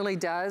mean, it really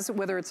does,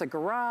 whether it's a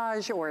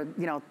garage or,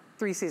 you know,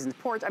 three-seasons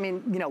porch. I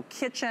mean, you know,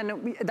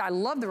 kitchen. I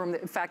love the room,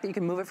 the fact that you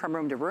can move it from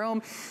room to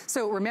room.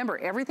 So remember,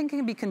 everything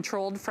can be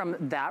controlled from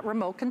that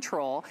remote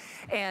control.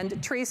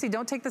 And Tracy,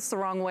 don't take this the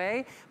wrong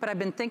way, but I've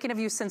been thinking of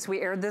you since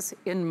we aired this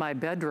in my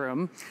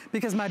bedroom,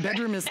 because my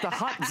bedroom is the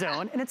hot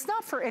zone. And it's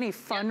not for any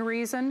fun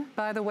reason,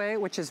 by the way,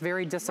 which is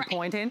very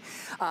disappointing.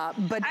 But I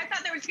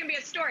thought there was going to be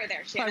a story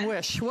there, Shannon. I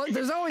wish. Well,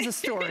 there's always a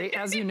story,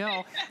 as you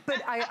know.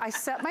 But I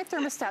set my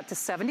thermostat to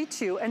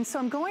 72, and so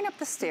I'm going up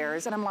the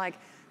stairs, and I'm like,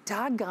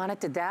 doggone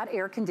it, did that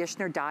air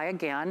conditioner die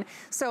again?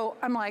 So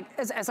I'm like,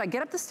 as I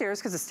get up the stairs,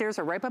 because the stairs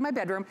are right by my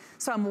bedroom,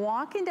 so I'm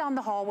walking down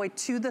the hallway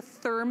to the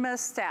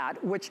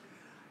thermostat, which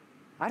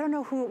I don't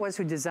know who it was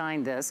who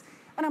designed this,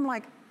 and I'm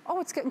like,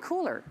 oh, it's getting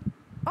cooler.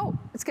 Oh,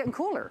 it's getting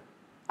cooler.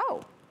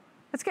 Oh,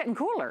 it's getting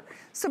cooler.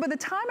 So by the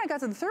time I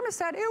got to the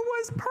thermostat, it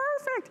was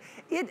perfect.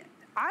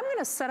 I'm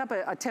gonna set up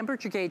a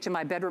temperature gauge in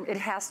my bedroom. It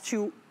has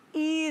to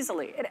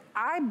easily,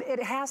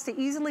 it has to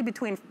easily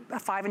between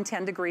 5 and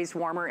 10 degrees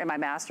warmer in my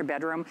master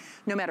bedroom.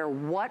 No matter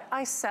what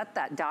I set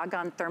that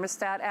doggone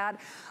thermostat at,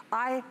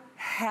 I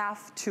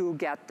have to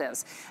get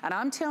this. And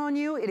I'm telling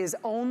you, it is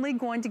only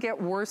going to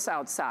get worse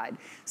outside.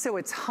 So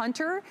it's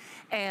Hunter,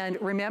 and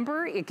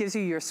remember, it gives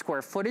you your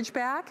square footage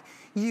back.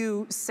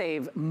 You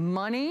save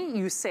money,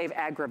 you save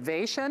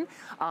aggravation.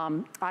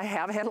 I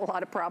have had a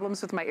lot of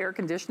problems with my air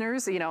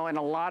conditioners, you know, and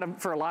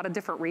for a lot of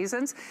different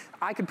reasons.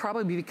 I could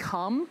probably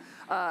become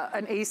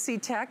an AC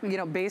tech, you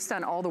know, based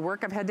on all the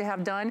work I've had to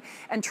have done.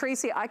 And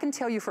Tracy, I can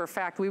tell you for a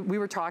fact, we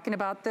were talking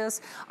about this.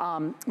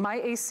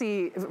 My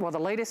AC, well, the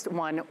latest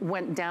one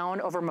went down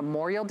over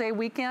Memorial Day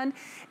weekend,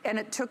 and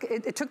it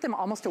took them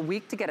almost a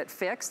week to get it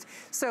fixed.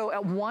 So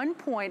at one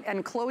point,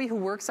 and Chloe, who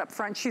works up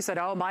front, she said,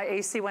 oh, my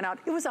AC went out.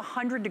 It was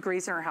 100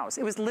 degrees in her house.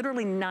 It was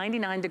literally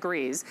 99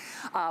 degrees.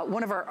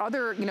 One of our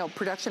other, you know,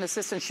 production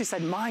assistants, she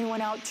said, mine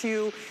went out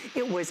too.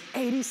 It was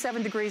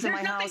 87 degrees in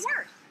my house.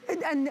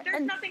 There's nothing worse.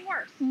 There's nothing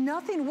worse.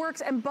 Nothing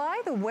works. And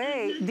by the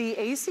way, the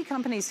AC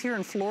companies here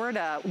in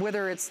Florida,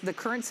 whether it's the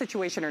current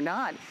situation or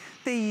not,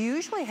 they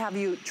usually have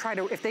you try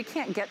to, if they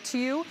can't get to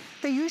you,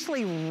 they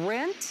usually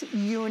rent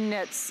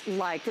units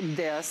like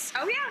this.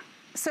 Oh, yeah.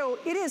 So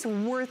it is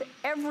worth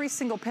every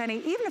single penny,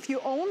 even if you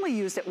only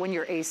used it when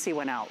your AC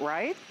went out,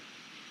 right?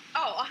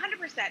 Oh,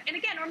 100%. And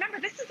again, remember,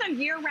 this is a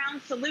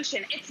year-round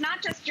solution. It's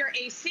not just your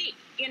AC.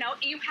 You know,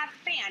 you have a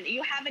fan,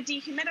 you have a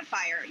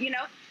dehumidifier, you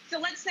know. So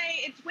let's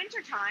say it's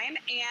wintertime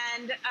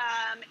and,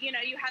 you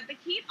know, you have the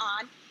heat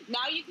on.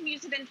 Now you can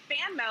use it in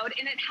fan mode,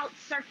 and it helps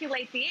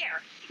circulate the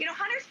air. You know,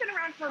 Hunter's been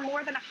around for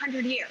more than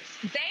 100 years.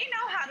 They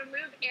know how to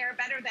move air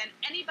better than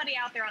anybody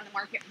out there on the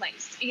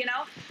marketplace, you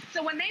know?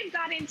 So when they've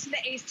got into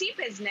the AC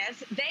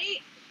business,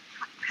 they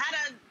had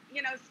a,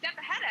 you know, step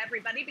ahead of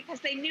everybody because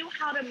they knew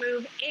how to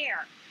move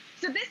air.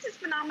 So this is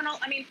phenomenal.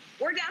 I mean,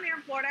 we're down here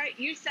in Florida.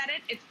 You said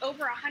it. It's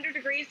over 100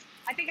 degrees.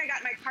 I think I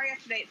got in my car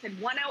yesterday. It said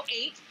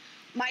 108.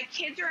 My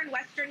kids are in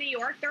Western New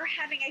York. They're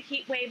having a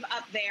heat wave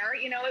up there.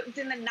 You know, it was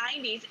in the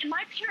 90s. And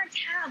my parents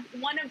have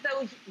one of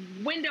those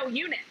window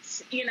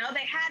units. You know,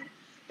 they had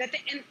that.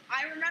 And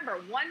I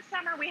remember one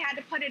summer we had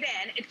to put it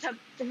in. It took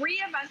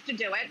 3 of us to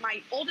do it.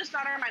 My oldest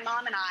daughter, my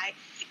mom, and I.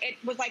 It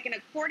was like an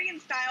accordion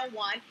style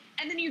one.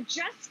 And then you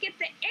just get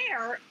the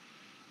air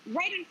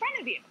right in front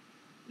of you.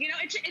 You know,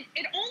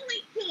 it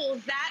only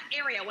cools that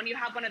area when you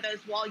have one of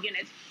those wall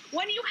units.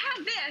 When you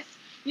have this,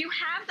 you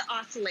have the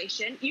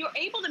oscillation. You're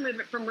able to move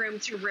it from room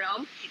to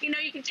room. You know,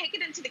 you can take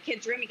it into the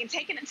kids' room. You can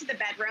take it into the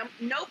bedroom.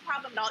 No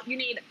problem at all. You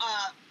need to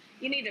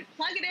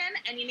plug it in,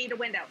 and you need a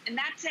window, and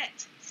that's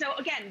it. So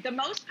again, the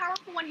most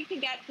powerful one you can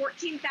get,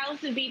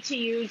 14,000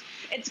 BTUs.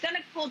 It's going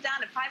to cool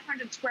down a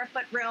 500 square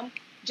foot room,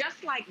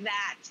 just like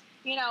that.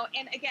 You know,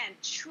 and again,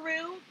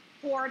 true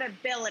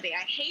portability.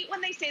 I hate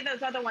when they say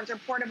those other ones are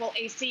portable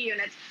AC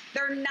units.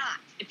 They're not.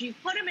 If you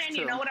put them in,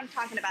 you know what I'm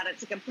talking about.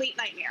 It's a complete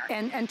nightmare.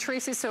 And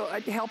Tracy, so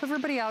help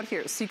everybody out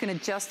here. So you can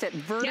adjust it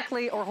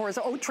vertically or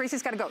horizontally. Oh,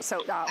 Tracy's got to go.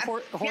 So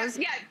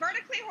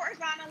vertically,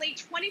 horizontally,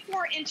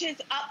 24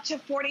 inches up to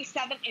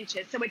 47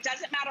 inches. So it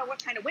doesn't matter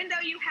what kind of window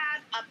you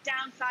have, up,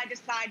 down, side to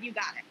side, you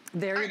got it.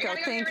 There you go.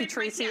 Thank you,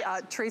 Tracy.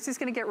 Tracy's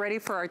going to get ready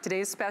for our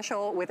today's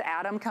special with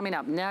Adam coming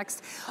up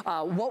next.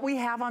 What we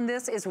have on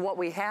this is what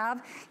we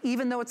have.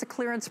 Even though it's a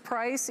clearance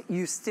price,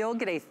 you still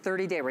get a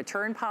 30-day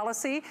return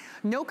policy.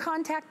 No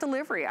contact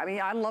delivery. I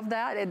mean, I love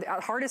that. And the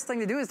hardest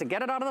thing to do is to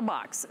get it out of the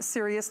box,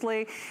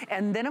 seriously.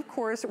 And then, of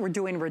course, we're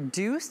doing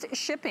reduced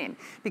shipping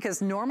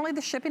because normally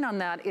the shipping on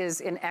that is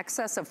in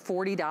excess of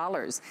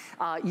 $40.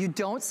 You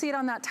don't see it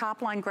on that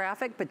top line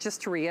graphic, but just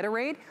to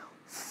reiterate,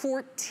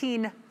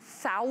 14,000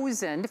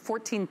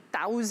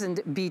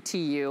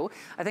 BTU.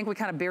 I think we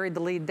kind of buried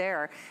the lead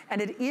there.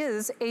 And it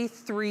is a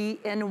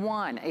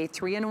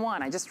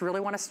 3-in-1, I just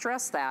really want to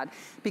stress that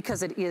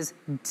because it is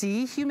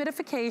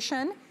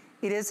dehumidification,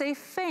 it is a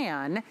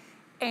fan,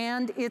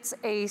 and it's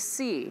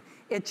AC.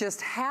 It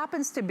just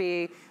happens to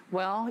be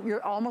Well,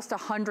 you're almost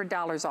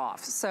 $100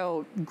 off.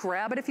 So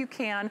grab it if you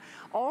can.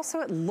 Also,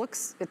 it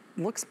looks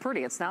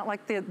pretty. It's not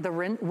like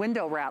the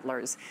window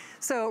rattlers.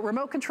 So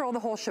remote control the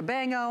whole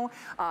shebango.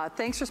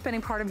 Thanks for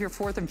spending part of your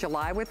 4th of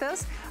July with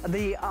us.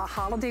 The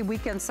holiday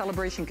weekend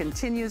celebration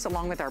continues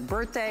along with our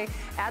birthday.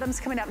 Adam's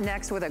coming up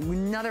next with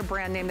another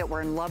brand name that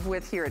we're in love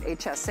with here at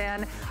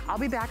HSN. I'll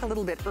be back a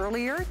little bit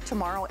earlier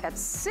tomorrow at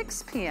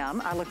 6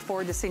 p.m. I look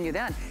forward to seeing you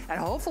then. And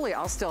hopefully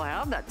I'll still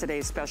have that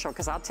today's special,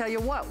 because I'll tell you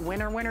what,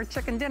 winner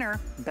chicken dinner.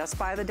 Best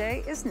Buy of the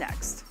day is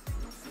next.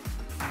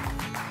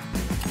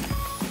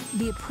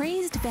 The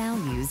appraised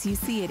values you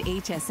see at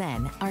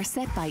HSN are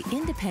set by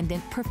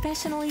independent,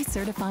 professionally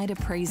certified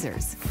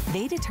appraisers.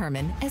 They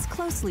determine, as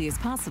closely as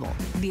possible,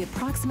 the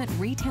approximate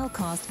retail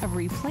cost of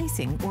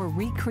replacing or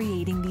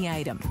recreating the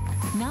item,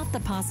 not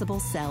the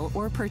possible sell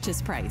or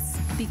purchase price.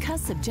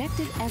 Because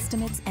subjective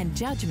estimates and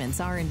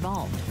judgments are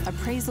involved,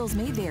 appraisals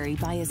may vary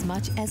by as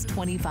much as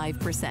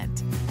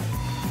 25%.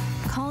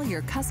 Call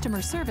your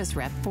customer service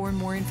rep for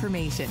more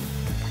information.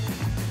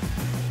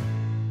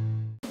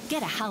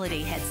 Get a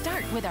holiday head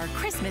start with our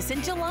Christmas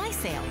in July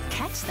sale.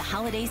 Catch the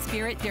holiday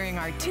spirit during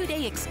our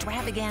 2-day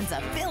extravaganza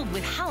filled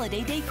with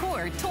holiday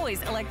decor,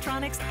 toys,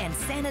 electronics, and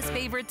Santa's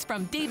favorites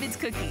from David's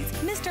Cookies,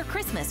 Mr.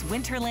 Christmas,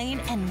 Winter Lane,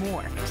 and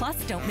more. Plus,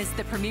 don't miss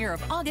the premiere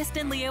of August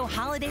and Leo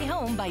Holiday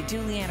Home by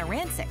Juliana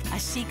Rancic, a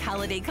chic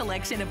holiday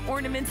collection of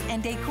ornaments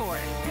and decor.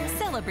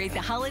 Celebrate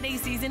the holiday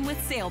season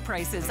with sale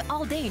prices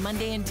all day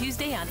Monday and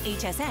Tuesday on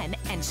HSN,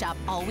 and shop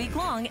all week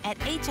long at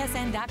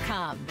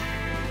hsn.com.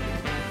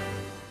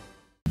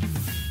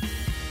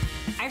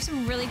 I have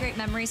some really great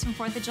memories from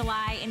 4th of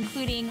July,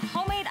 including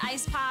homemade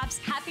ice pops.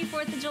 Happy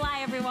 4th of July,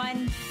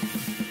 everyone.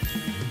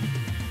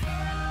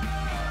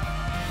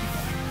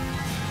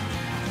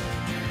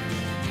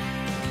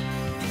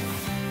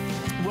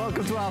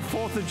 Welcome to our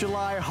 4th of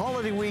July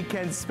holiday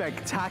weekend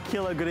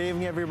spectacular. Good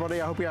evening, everybody.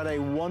 I hope you had a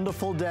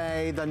wonderful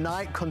day. The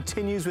night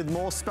continues with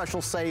more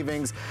special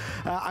savings.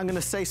 I'm going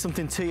to say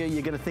something to you.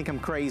 You're going to think I'm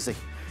crazy.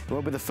 It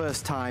won't be the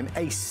first time.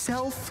 A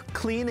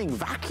self-cleaning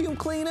vacuum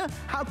cleaner?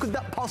 How could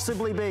that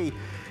possibly be?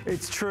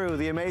 It's true.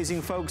 The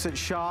amazing folks at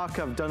Shark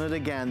have done it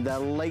again. Their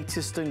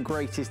latest and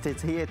greatest.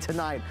 It's here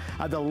tonight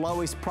at the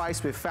lowest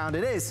price we've found.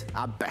 It is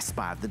our Best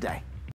Buy of the day.